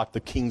music. I like the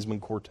Kingsmen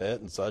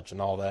Quartet and such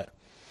and all that.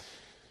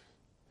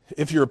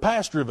 If you're a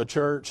pastor of a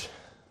church,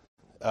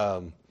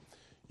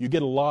 you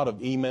get a lot of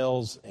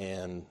emails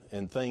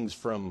and things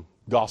from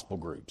gospel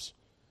groups.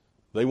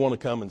 They want to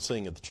come and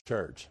sing at the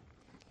church.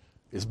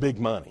 It's big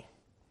money.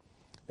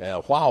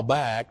 A while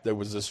back, there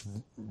was this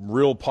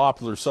real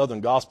popular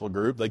Southern gospel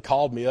group. They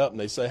called me up and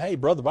they said, hey,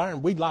 Brother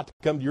Byron, we'd like to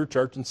come to your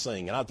church and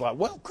sing. And I thought,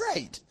 well,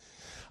 great.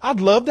 I'd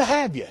love to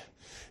have you.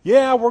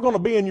 Yeah, we're going to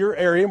be in your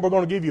area and we're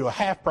going to give you a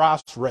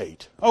half-price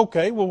rate.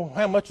 Okay, well,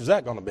 how much is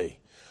that going to be?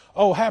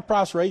 Oh,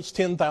 half-price rate's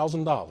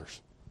 $10,000.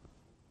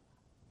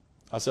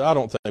 I said, I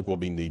don't think we'll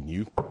be needing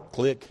you.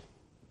 Click.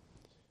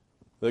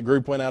 The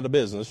group went out of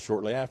business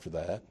shortly after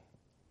that.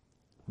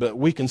 But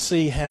we can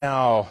see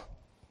how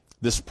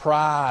this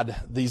pride,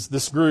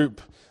 this group,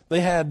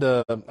 they had,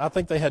 I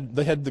think they had,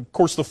 of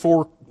course, the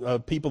 4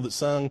 people that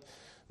sung.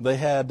 They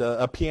had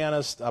a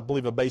pianist, I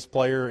believe a bass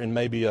player, and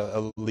maybe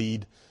a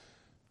lead.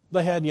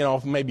 They had,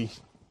 maybe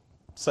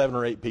 7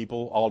 or 8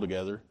 people all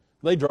together.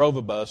 They drove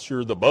a bus.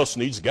 Sure, the bus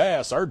needs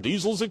gas. Our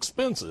diesel's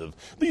expensive.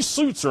 These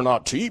suits are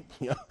not cheap.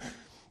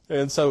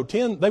 And so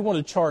they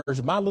wanted to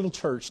charge my little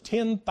church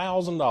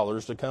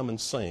 $10,000 to come and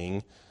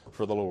sing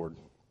for the Lord.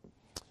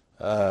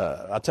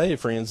 I tell you,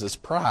 friends, this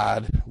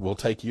pride will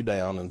take you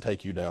down and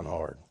take you down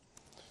hard.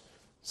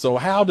 So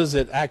how does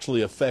it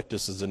actually affect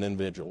us as an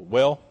individual?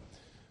 Well,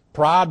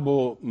 pride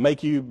will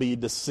make you be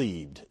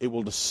deceived. It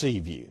will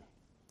deceive you.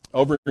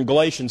 Over in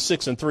Galatians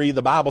 6 and 3,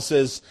 the Bible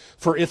says,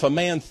 for if a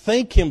man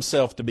think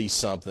himself to be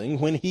something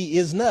when he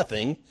is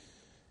nothing,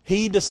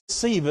 he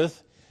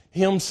deceiveth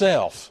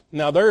himself.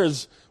 Now, there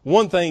is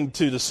one thing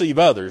to deceive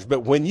others,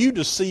 but when you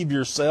deceive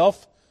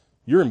yourself,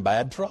 you're in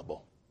bad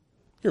trouble.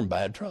 You're in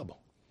bad trouble.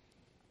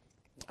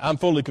 I'm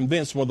fully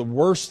convinced one of the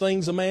worst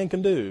things a man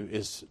can do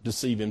is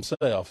deceive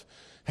himself.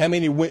 How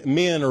many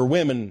men or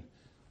women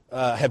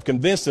have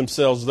convinced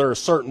themselves they're a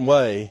certain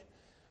way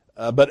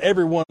but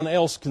everyone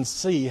else can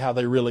see how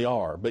they really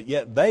are. But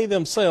yet they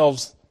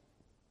themselves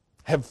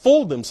have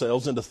fooled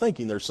themselves into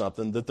thinking they're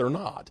something that they're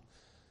not.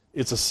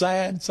 It's a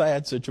sad,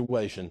 sad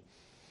situation.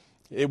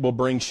 It will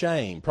bring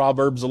shame.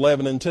 Proverbs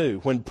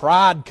 11:2. When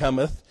pride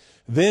cometh,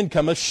 then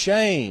cometh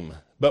shame,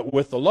 but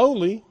with the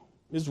lowly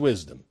is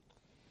wisdom.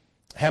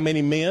 How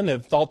many men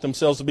have thought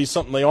themselves to be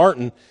something they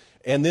aren't,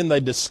 and then they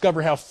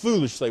discover how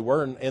foolish they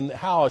were and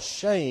how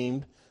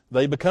ashamed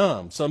they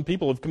become. Some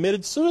people have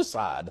committed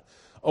suicide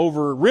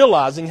over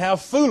realizing how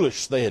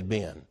foolish they had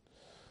been.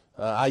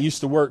 I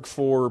used to work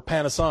for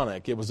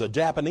Panasonic. It was a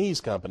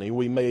Japanese company.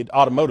 We made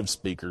automotive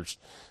speakers.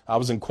 I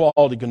was in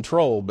quality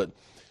control, but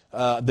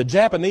the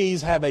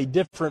Japanese have a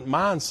different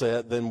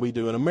mindset than we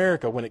do in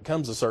America when it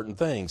comes to certain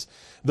things.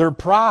 Their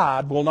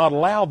pride will not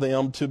allow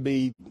them to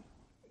be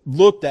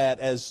looked at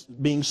as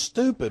being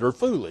stupid or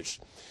foolish.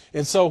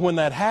 And so when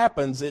that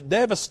happens, it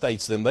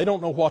devastates them. They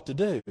don't know what to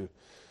do.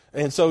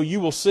 And so you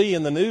will see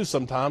in the news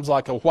sometimes,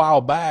 like a while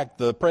back,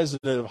 the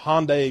president of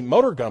Hyundai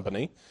Motor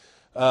Company,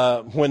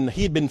 when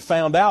he'd been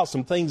found out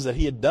some things that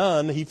he had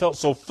done, he felt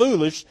so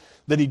foolish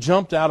that he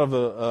jumped out of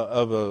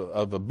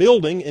a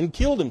building and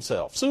killed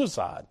himself,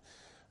 suicide.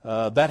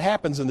 That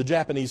happens in the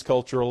Japanese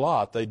culture a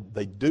lot. They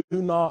do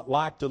not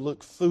like to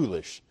look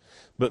foolish.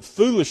 But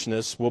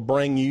foolishness will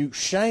bring you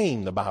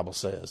shame, the Bible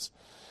says.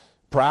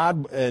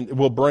 Pride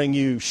will bring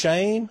you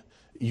shame.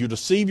 You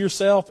deceive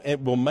yourself.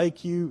 It'll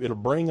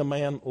bring a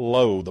man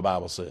low, the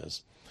Bible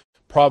says.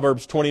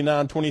 Proverbs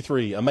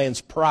 29:23, a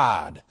man's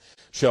pride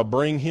shall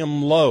bring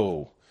him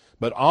low,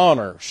 but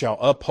honor shall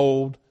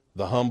uphold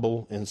the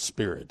humble in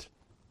spirit.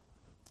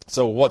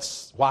 So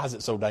why is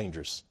it so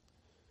dangerous?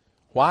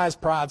 Why is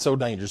pride so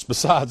dangerous,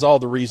 besides all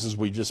the reasons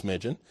we just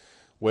mentioned?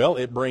 Well,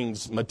 it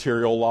brings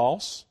material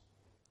loss.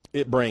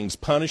 It brings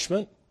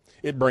punishment.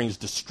 It brings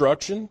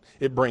destruction.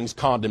 It brings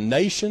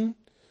condemnation.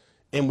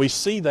 And we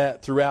see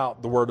that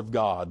throughout the Word of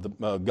God.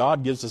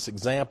 God gives us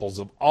examples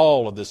of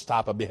all of this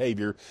type of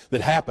behavior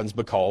that happens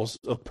because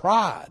of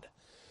pride.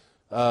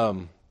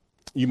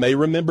 You may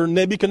remember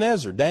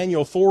Nebuchadnezzar,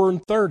 Daniel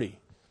 4:30.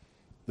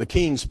 The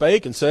king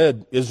spake and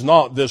said, is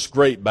not this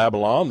great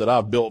Babylon that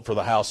I've built for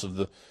the house of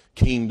the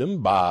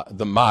kingdom by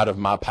the might of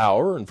my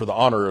power and for the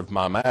honor of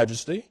my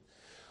majesty?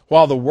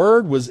 While the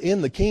word was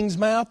in the king's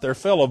mouth, there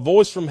fell a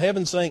voice from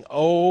heaven saying,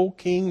 O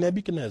King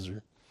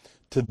Nebuchadnezzar,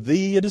 to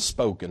thee it is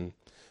spoken,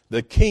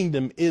 the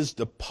kingdom is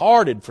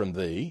departed from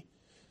thee,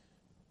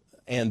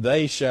 and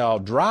they shall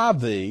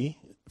drive thee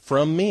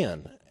from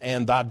men,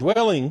 and thy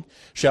dwelling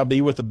shall be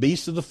with the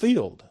beasts of the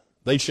field.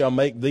 They shall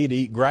make thee to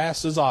eat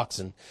grass as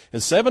oxen,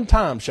 and 7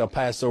 times shall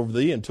pass over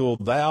thee until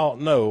thou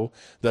know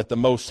that the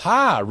Most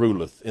High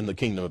ruleth in the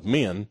kingdom of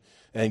men,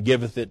 and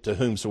giveth it to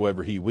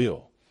whomsoever he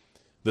will.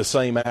 The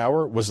same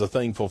hour was the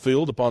thing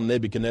fulfilled upon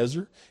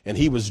Nebuchadnezzar, and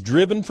he was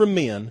driven from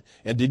men,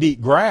 and did eat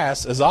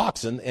grass as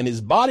oxen, and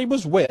his body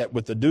was wet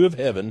with the dew of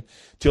heaven,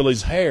 till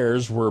his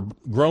hairs were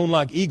grown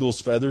like eagle's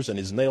feathers, and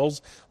his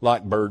nails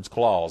like bird's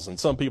claws. And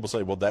some people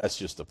say, well, that's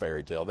just a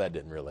fairy tale. That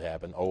didn't really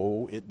happen.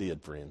 Oh, it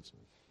did, friends.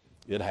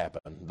 It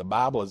happened. The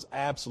Bible is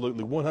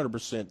absolutely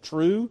 100%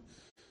 true.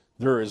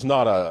 There is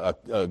not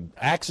a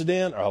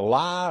accident or a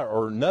lie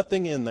or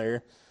nothing in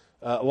there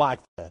like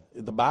that.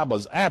 The Bible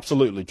is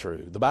absolutely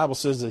true. The Bible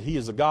says that he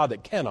is a God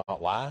that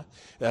cannot lie,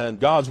 and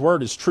God's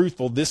word is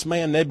truthful. This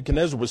man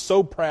Nebuchadnezzar was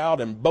so proud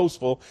and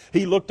boastful,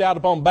 he looked out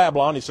upon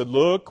Babylon. He said,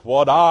 look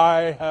what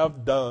I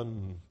have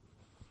done.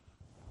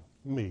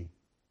 Me.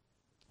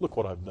 Look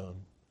what I've done.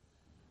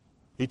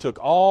 He took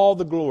all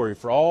the glory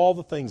for all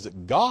the things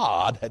that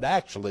God had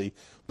actually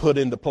put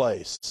into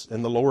place,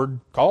 and the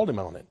Lord called him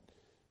on it.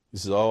 He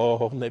says,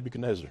 oh,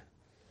 Nebuchadnezzar,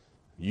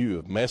 you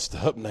have messed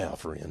up now,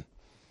 friend.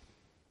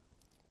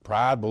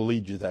 Pride will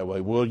lead you that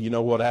way. Well, you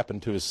know what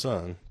happened to his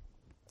son,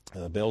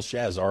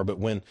 Belshazzar. But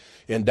when,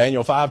 in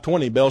Daniel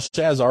 5:20,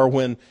 Belshazzar,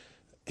 when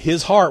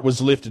his heart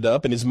was lifted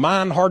up and his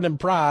mind hardened in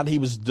pride, he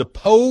was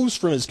deposed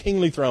from his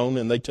kingly throne,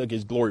 and they took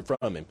his glory from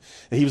him.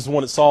 And he was the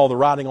one that saw the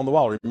writing on the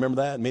wall. Remember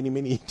that?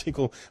 Many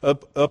tickle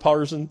up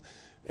person.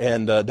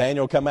 And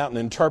Daniel come out and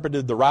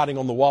interpreted the writing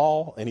on the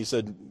wall, and he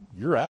said,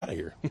 you're out of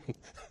here.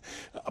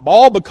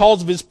 All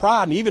because of his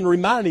pride. And even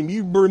reminded him,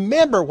 you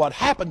remember what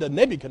happened to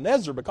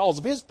Nebuchadnezzar because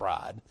of his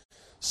pride.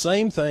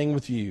 Same thing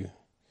with you.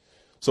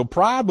 So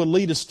pride will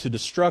lead us to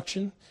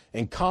destruction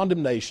and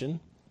condemnation.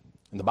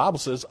 And the Bible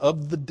says,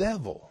 of the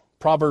devil.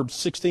 Proverbs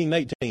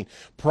 16:18.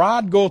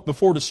 Pride goeth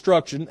before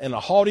destruction, and a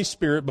haughty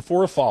spirit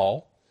before a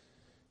fall.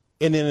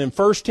 And then in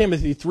 1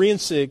 Timothy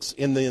 3:6,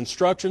 in the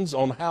instructions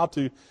on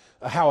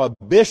how a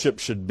bishop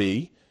should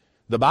be,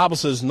 the Bible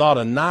says, not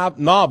a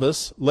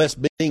novice, lest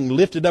being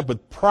lifted up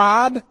with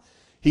pride,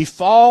 he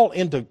fall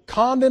into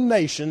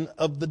condemnation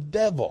of the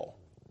devil.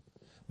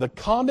 The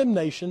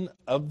condemnation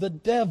of the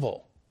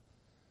devil.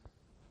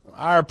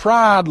 Our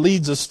pride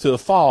leads us to a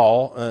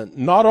fall.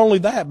 Not only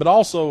that, but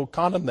also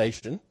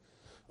condemnation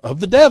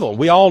of the devil.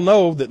 We all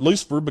know that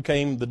Lucifer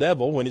became the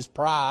devil when his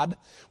pride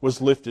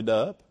was lifted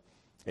up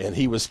and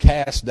he was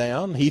cast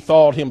down. He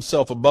thought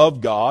himself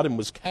above God and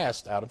was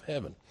cast out of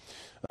heaven.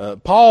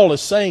 Paul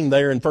is saying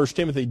there in 1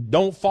 Timothy,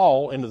 don't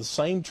fall into the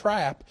same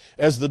trap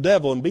as the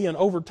devil and being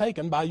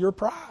overtaken by your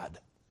pride,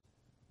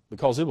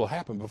 because it will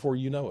happen before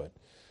you know it.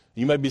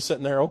 You may be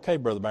sitting there, okay,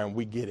 Brother Byron,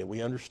 we get it.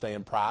 We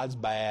understand pride's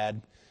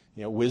bad.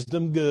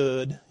 Wisdom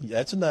good.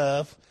 That's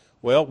enough.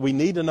 Well, we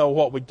need to know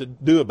what we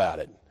do about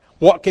it.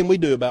 What can we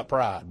do about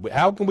pride?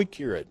 How can we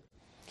cure it?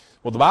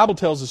 Well, the Bible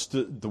tells us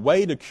the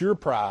way to cure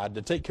pride,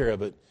 to take care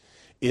of it,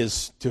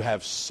 is to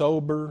have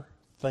sober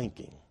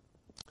thinking.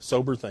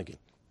 Sober thinking.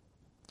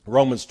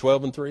 Romans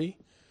 12:3,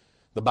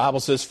 the Bible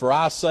says, for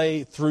I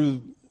say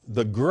through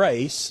the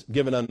grace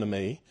given unto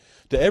me,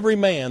 to every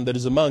man that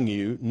is among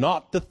you,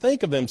 not to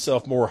think of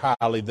himself more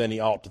highly than he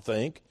ought to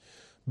think,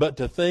 but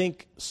to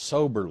think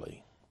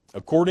soberly,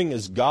 according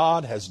as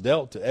God has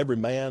dealt to every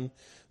man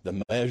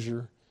the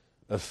measure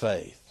of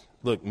faith.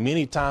 Look,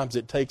 many times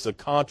it takes a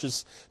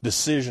conscious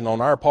decision on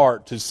our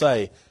part to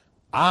say,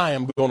 I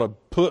am going to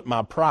put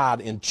my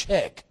pride in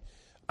check.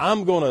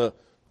 I'm going to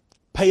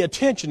pay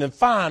attention and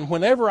find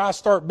whenever I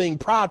start being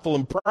prideful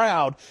and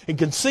proud and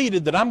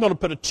conceited that I'm going to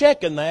put a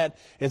check in that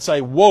and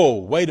say, whoa,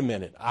 wait a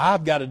minute.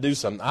 I've got to do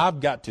something. I've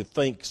got to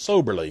think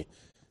soberly.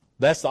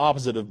 That's the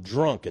opposite of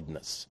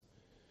drunkenness.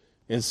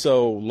 And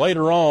so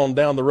later on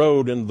down the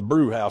road in the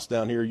brew house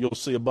down here, you'll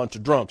see a bunch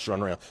of drunks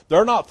run around.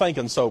 They're not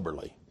thinking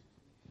soberly.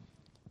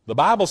 The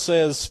Bible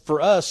says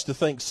for us to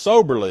think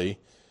soberly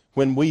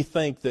when we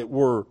think that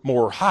we're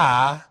more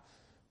high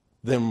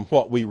than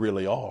what we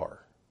really are.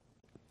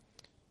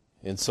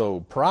 And so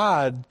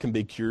pride can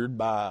be cured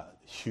by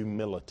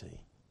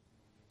humility,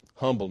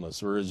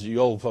 humbleness, or as you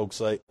old folks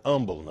say,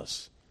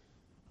 humbleness.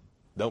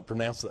 Don't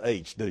pronounce the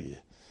H, do you?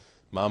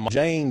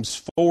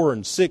 James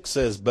 4:6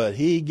 says, but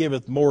he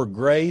giveth more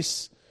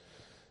grace,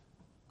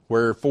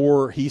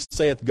 wherefore he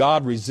saith,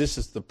 God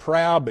resisteth the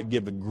proud, but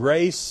giveth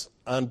grace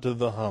unto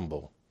the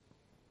humble.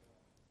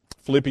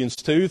 Philippians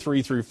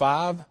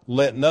 2:3-5,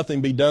 let nothing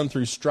be done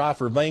through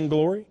strife or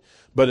vainglory,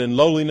 but in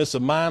lowliness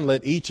of mind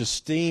let each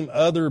esteem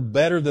other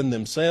better than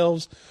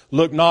themselves.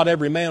 Look not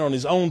every man on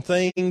his own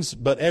things,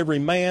 but every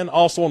man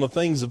also on the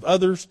things of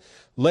others.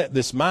 Let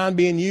this mind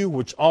be in you,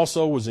 which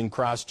also was in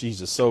Christ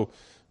Jesus. So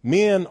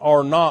men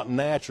are not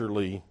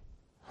naturally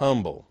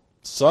humble.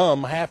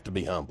 Some have to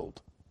be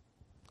humbled.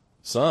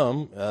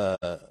 Some,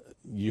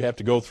 you have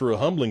to go through a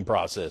humbling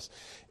process.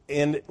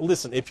 And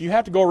listen, if you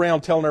have to go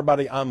around telling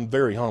everybody, I'm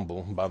very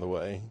humble, by the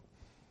way,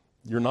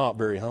 you're not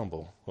very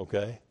humble,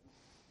 okay?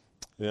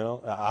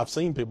 I've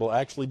seen people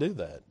actually do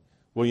that.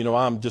 Well,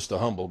 I'm just a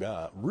humble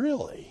guy.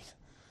 Really?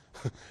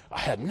 I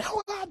had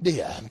no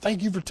idea.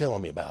 Thank you for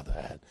telling me about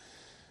that.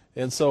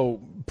 And so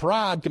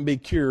pride can be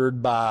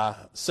cured by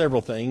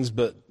several things,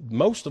 but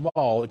most of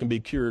all, it can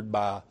be cured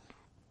by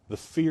the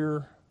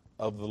fear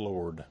of the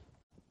Lord.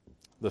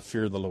 The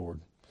fear of the Lord.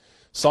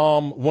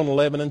 Psalm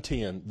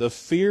 111:10, the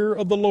fear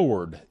of the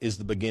Lord is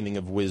the beginning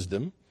of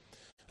wisdom.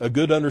 A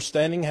good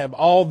understanding have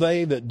all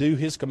they that do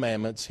his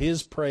commandments.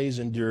 His praise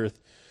endureth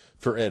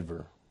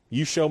forever.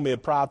 You show me a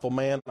prideful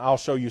man, I'll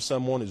show you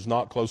someone who's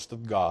not close to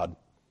God.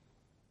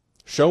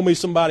 Show me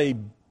somebody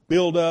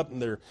built up and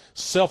their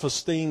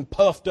self-esteem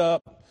puffed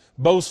up,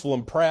 boastful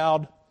and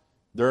proud.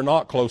 They're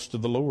not close to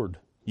the Lord.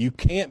 You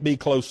can't be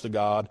close to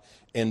God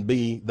and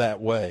be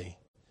that way.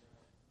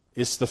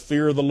 It's the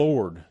fear of the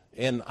Lord.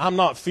 And I'm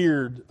not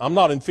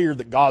in fear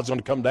that God's going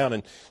to come down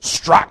and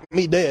strike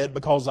me dead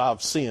because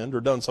I've sinned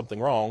or done something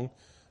wrong.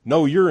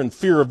 No, you're in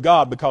fear of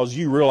God because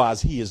you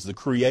realize He is the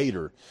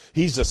Creator.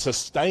 He's the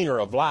sustainer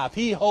of life.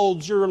 He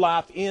holds your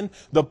life in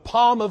the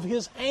palm of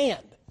His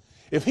hand.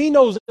 If He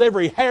knows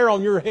every hair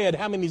on your head,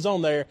 how many's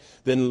on there,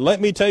 then let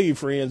me tell you,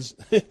 friends,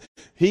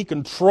 He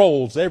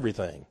controls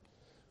everything.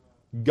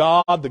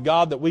 God, the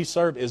God that we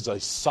serve, is a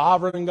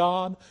sovereign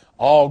God.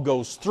 All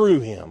goes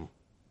through Him.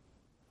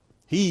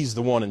 He's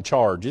the one in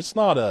charge. It's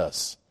not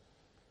us.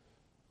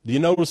 Do you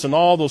notice in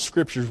all those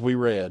scriptures we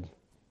read,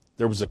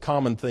 there was a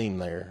common theme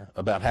there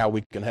about how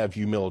we can have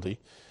humility.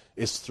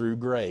 It's through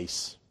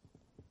grace.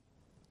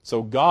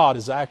 So God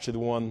is actually the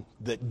one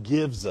that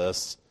gives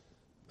us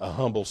a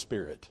humble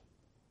spirit.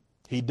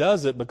 He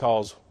does it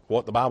because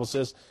what the Bible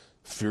says,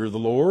 fear the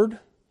Lord.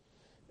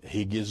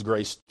 He gives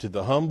grace to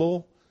the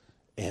humble.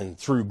 And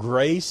through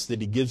grace that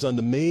He gives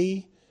unto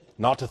me,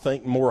 not to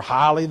think more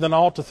highly than I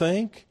ought to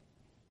think.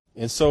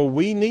 And so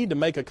we need to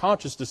make a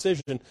conscious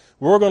decision.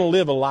 We're going to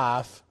live a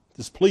life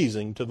that's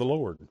pleasing to the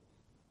Lord.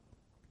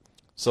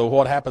 So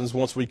what happens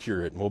once we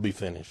cure it and we'll be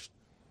finished?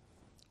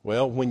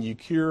 Well, when you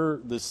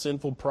cure the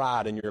sinful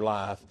pride in your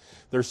life,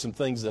 there's some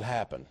things that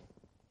happen.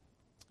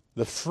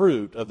 The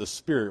fruit of the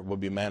Spirit will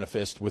be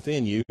manifest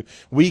within you.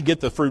 We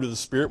get the fruit of the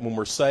Spirit when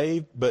we're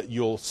saved, but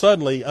you'll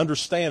suddenly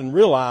understand and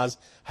realize,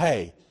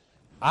 hey,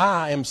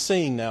 I am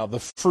seeing now the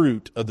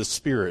fruit of the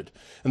Spirit.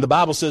 And the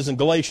Bible says in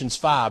Galatians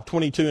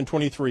 5:22 and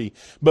 23,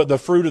 but the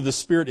fruit of the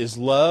Spirit is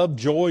love,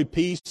 joy,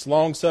 peace,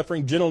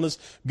 long-suffering, gentleness,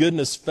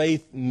 goodness,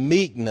 faith,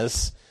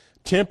 meekness,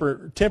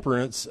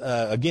 temperance.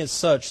 Against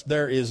such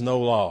there is no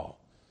law.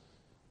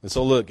 And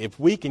so look, if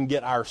we can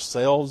get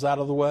ourselves out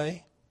of the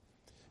way,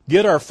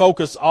 get our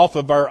focus off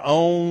of our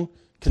own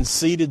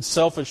conceited,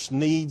 selfish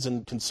needs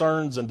and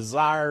concerns and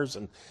desires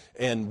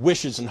and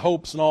wishes and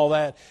hopes and all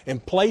that,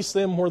 and place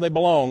them where they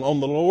belong, on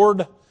the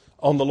Lord,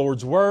 on the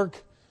Lord's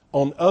work,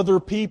 on other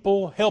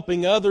people,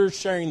 helping others,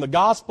 sharing the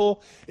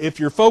gospel. If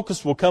your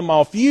focus will come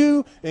off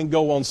you and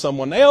go on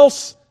someone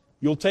else,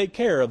 you'll take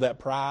care of that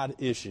pride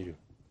issue.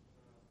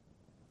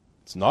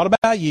 It's not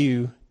about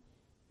you.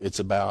 It's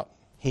about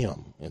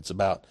Him. It's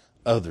about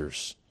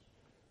others.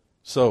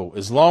 So,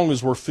 as long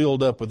as we're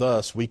filled up with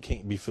us, we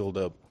can't be filled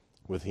up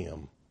with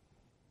Him.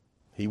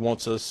 He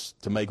wants us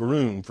to make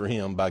room for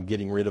Him by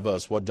getting rid of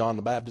us. What John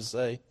the Baptist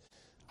say?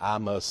 I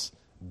must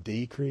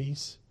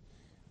decrease,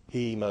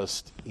 He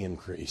must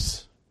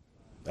increase.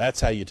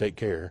 That's how you take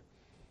care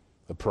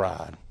of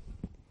pride.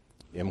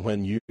 And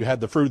when you have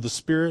the fruit of the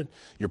Spirit,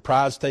 your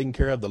pride's taken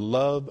care of, the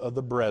love of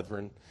the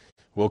brethren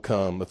will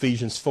come.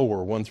 Ephesians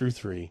 4, 1 through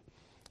 3.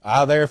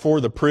 I, therefore,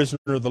 the prisoner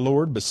of the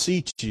Lord,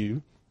 beseech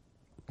you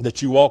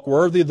that you walk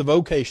worthy of the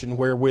vocation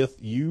wherewith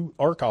you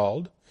are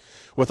called,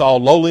 with all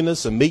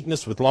lowliness and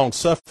meekness, with long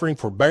suffering,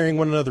 forbearing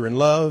one another in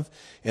love,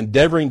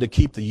 endeavoring to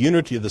keep the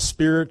unity of the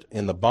Spirit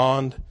in the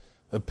bond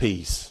of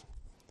peace.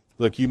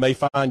 Look, you may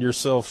find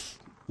yourself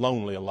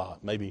lonely a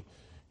lot. Maybe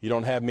you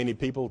don't have many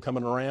people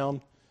coming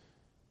around.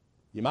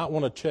 You might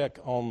want to check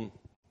on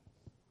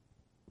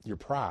your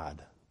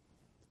pride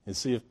and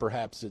see if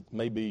perhaps it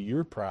may be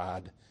your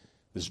pride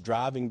that's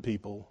driving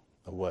people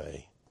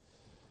away.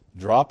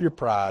 Drop your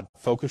pride,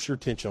 focus your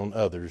attention on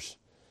others,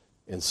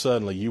 and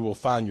suddenly you will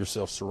find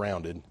yourself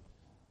surrounded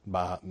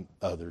by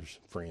others,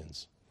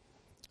 friends.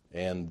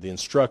 And the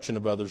instruction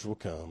of others will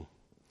come.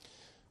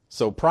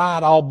 So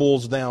pride all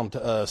boils down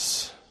to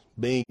us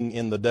being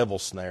in the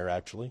devil's snare,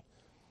 actually.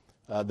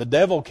 The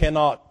devil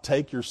cannot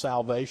take your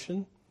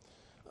salvation.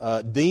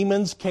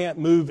 Demons can't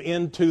move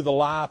into the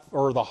life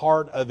or the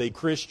heart of a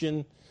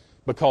Christian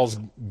because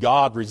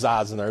God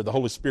resides in there. The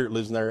Holy Spirit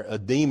lives in there. A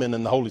demon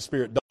and the Holy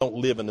Spirit don't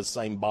live in the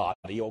same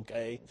body,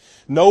 okay?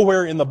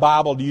 Nowhere in the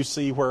Bible do you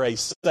see where a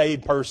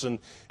saved person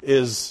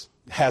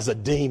has a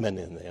demon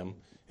in them.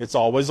 It's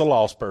always a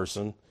lost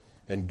person,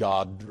 and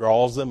God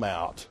draws them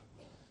out.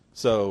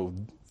 So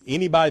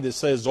anybody that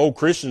says, oh,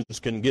 Christians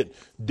can get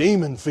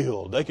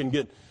demon-filled, they can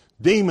get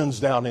demons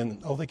down in,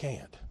 oh, they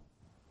can't.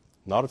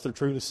 Not if they're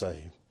truly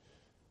saved.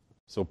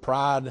 So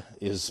pride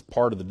is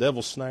part of the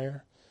devil's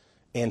snare.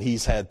 And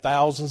he's had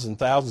thousands and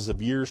thousands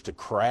of years to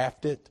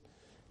craft it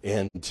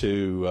and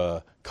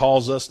to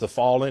cause us to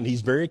fall in.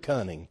 He's very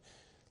cunning.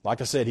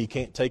 Like I said, he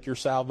can't take your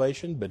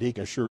salvation, but he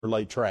can sure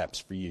lay traps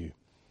for you.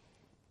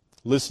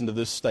 Listen to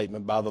this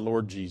statement by the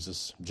Lord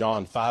Jesus,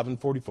 John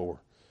 5:44.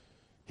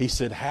 He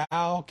said,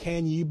 how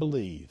can ye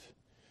believe,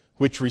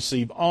 which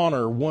receive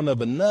honor one of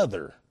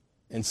another,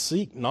 and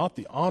seek not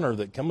the honor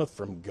that cometh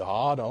from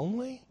God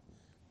only?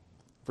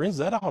 Friends,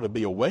 that ought to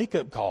be a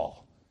wake-up call.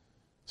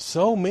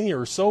 So many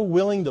are so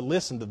willing to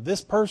listen to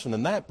this person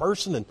and that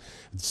person and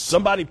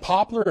somebody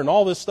popular and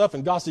all this stuff.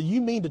 And God said,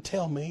 you mean to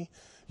tell me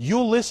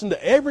you'll listen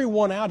to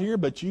everyone out here,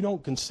 but you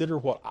don't consider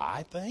what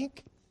I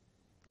think?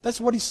 That's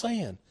what he's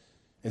saying.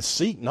 And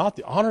seek not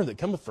the honor that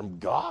cometh from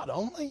God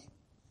only?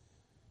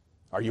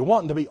 Are you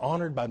wanting to be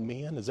honored by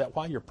men? Is that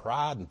why you're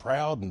proud and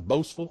proud and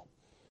boastful?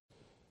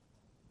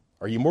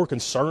 Are you more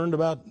concerned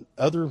about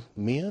other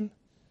men?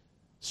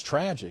 It's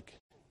tragic.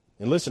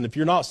 And listen, if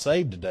you're not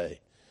saved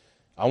today,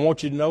 I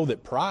want you to know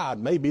that pride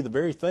may be the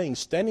very thing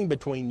standing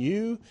between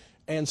you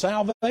and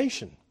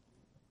salvation.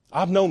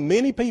 I've known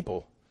many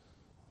people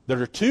that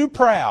are too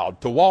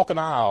proud to walk an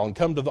aisle and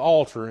come to the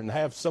altar and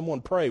have someone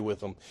pray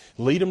with them,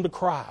 lead them to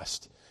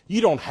Christ.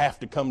 You don't have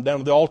to come down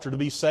to the altar to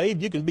be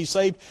saved. You can be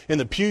saved in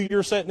the pew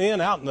you're sitting in,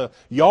 out in the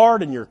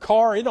yard, in your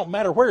car. It don't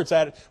matter where it's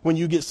at when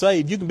you get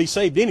saved. You can be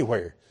saved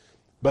anywhere.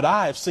 But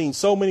I have seen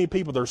so many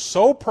people, they're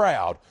so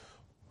proud.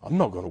 I'm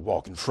not going to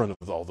walk in front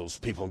of all those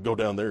people and go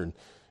down there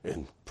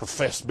and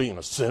profess being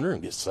a sinner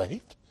and get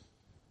saved.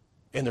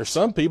 And there's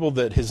some people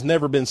that has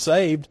never been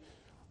saved,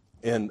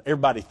 and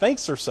everybody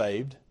thinks they're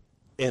saved,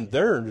 and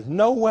there's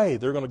no way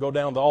they're going to go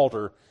down the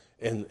altar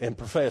and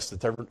profess that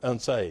they're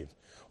unsaved.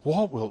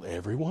 What will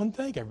everyone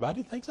think?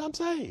 Everybody thinks I'm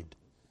saved.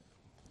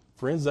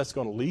 Friends, that's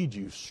going to lead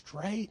you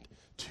straight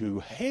to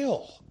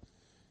hell.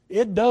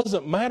 It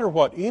doesn't matter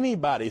what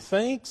anybody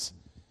thinks.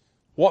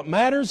 What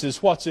matters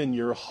is what's in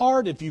your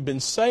heart. If you've been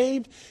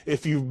saved,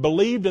 if you've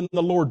believed in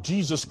the Lord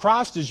Jesus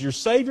Christ as your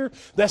Savior,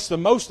 that's the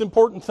most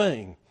important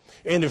thing.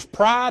 And if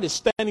pride is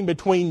standing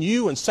between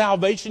you and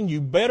salvation, you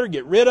better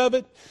get rid of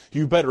it.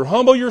 You better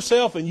humble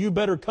yourself, and you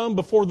better come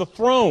before the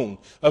throne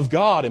of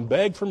God and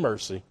beg for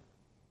mercy.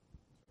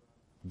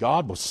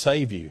 God will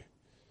save you.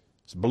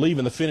 So believe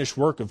in the finished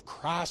work of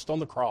Christ on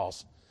the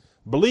cross.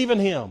 Believe in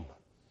Him,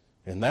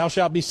 and thou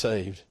shalt be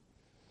saved.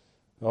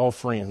 Oh,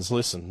 friends,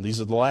 listen. These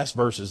are the last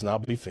verses, and I'll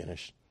be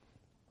finished.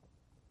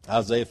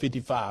 Isaiah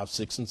 55,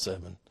 6 and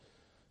 7.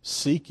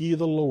 Seek ye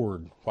the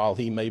Lord while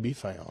He may be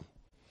found.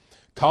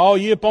 Call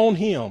ye upon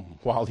Him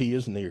while He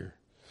is near.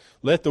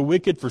 Let the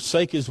wicked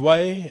forsake his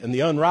way, and the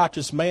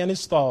unrighteous man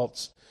his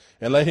thoughts,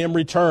 and let him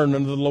return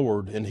unto the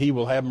Lord, and He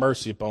will have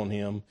mercy upon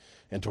him,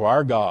 and to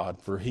our God,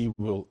 for He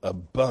will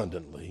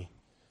abundantly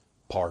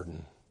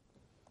pardon.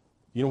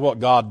 You know what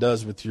God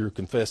does with your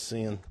confessed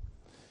sin?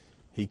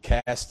 He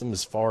casts them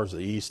as far as the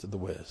east of the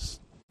west,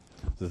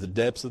 to the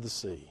depths of the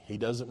sea. He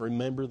doesn't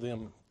remember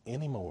them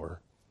anymore.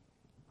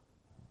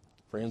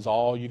 Friends,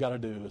 all you got to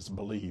do is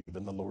believe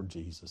in the Lord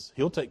Jesus.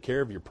 He'll take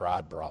care of your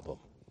pride problem.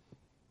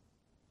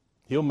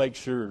 He'll make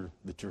sure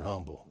that you're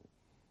humble.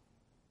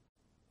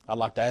 I'd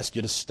like to ask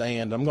you to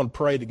stand. I'm going to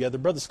pray together.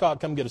 Brother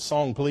Scott, come get a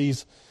song,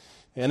 please.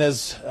 And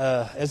as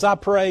I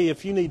pray,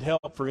 if you need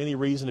help for any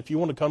reason, if you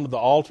want to come to the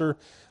altar,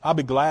 I'll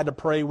be glad to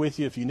pray with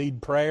you if you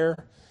need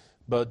prayer.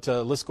 But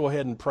let's go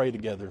ahead and pray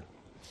together.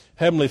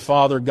 Heavenly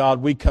Father,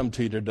 God, we come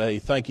to you today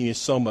thanking you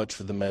so much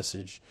for the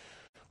message.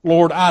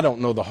 Lord, I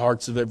don't know the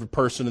hearts of every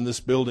person in this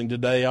building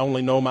today. I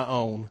only know my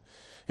own.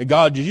 And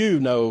God, you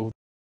know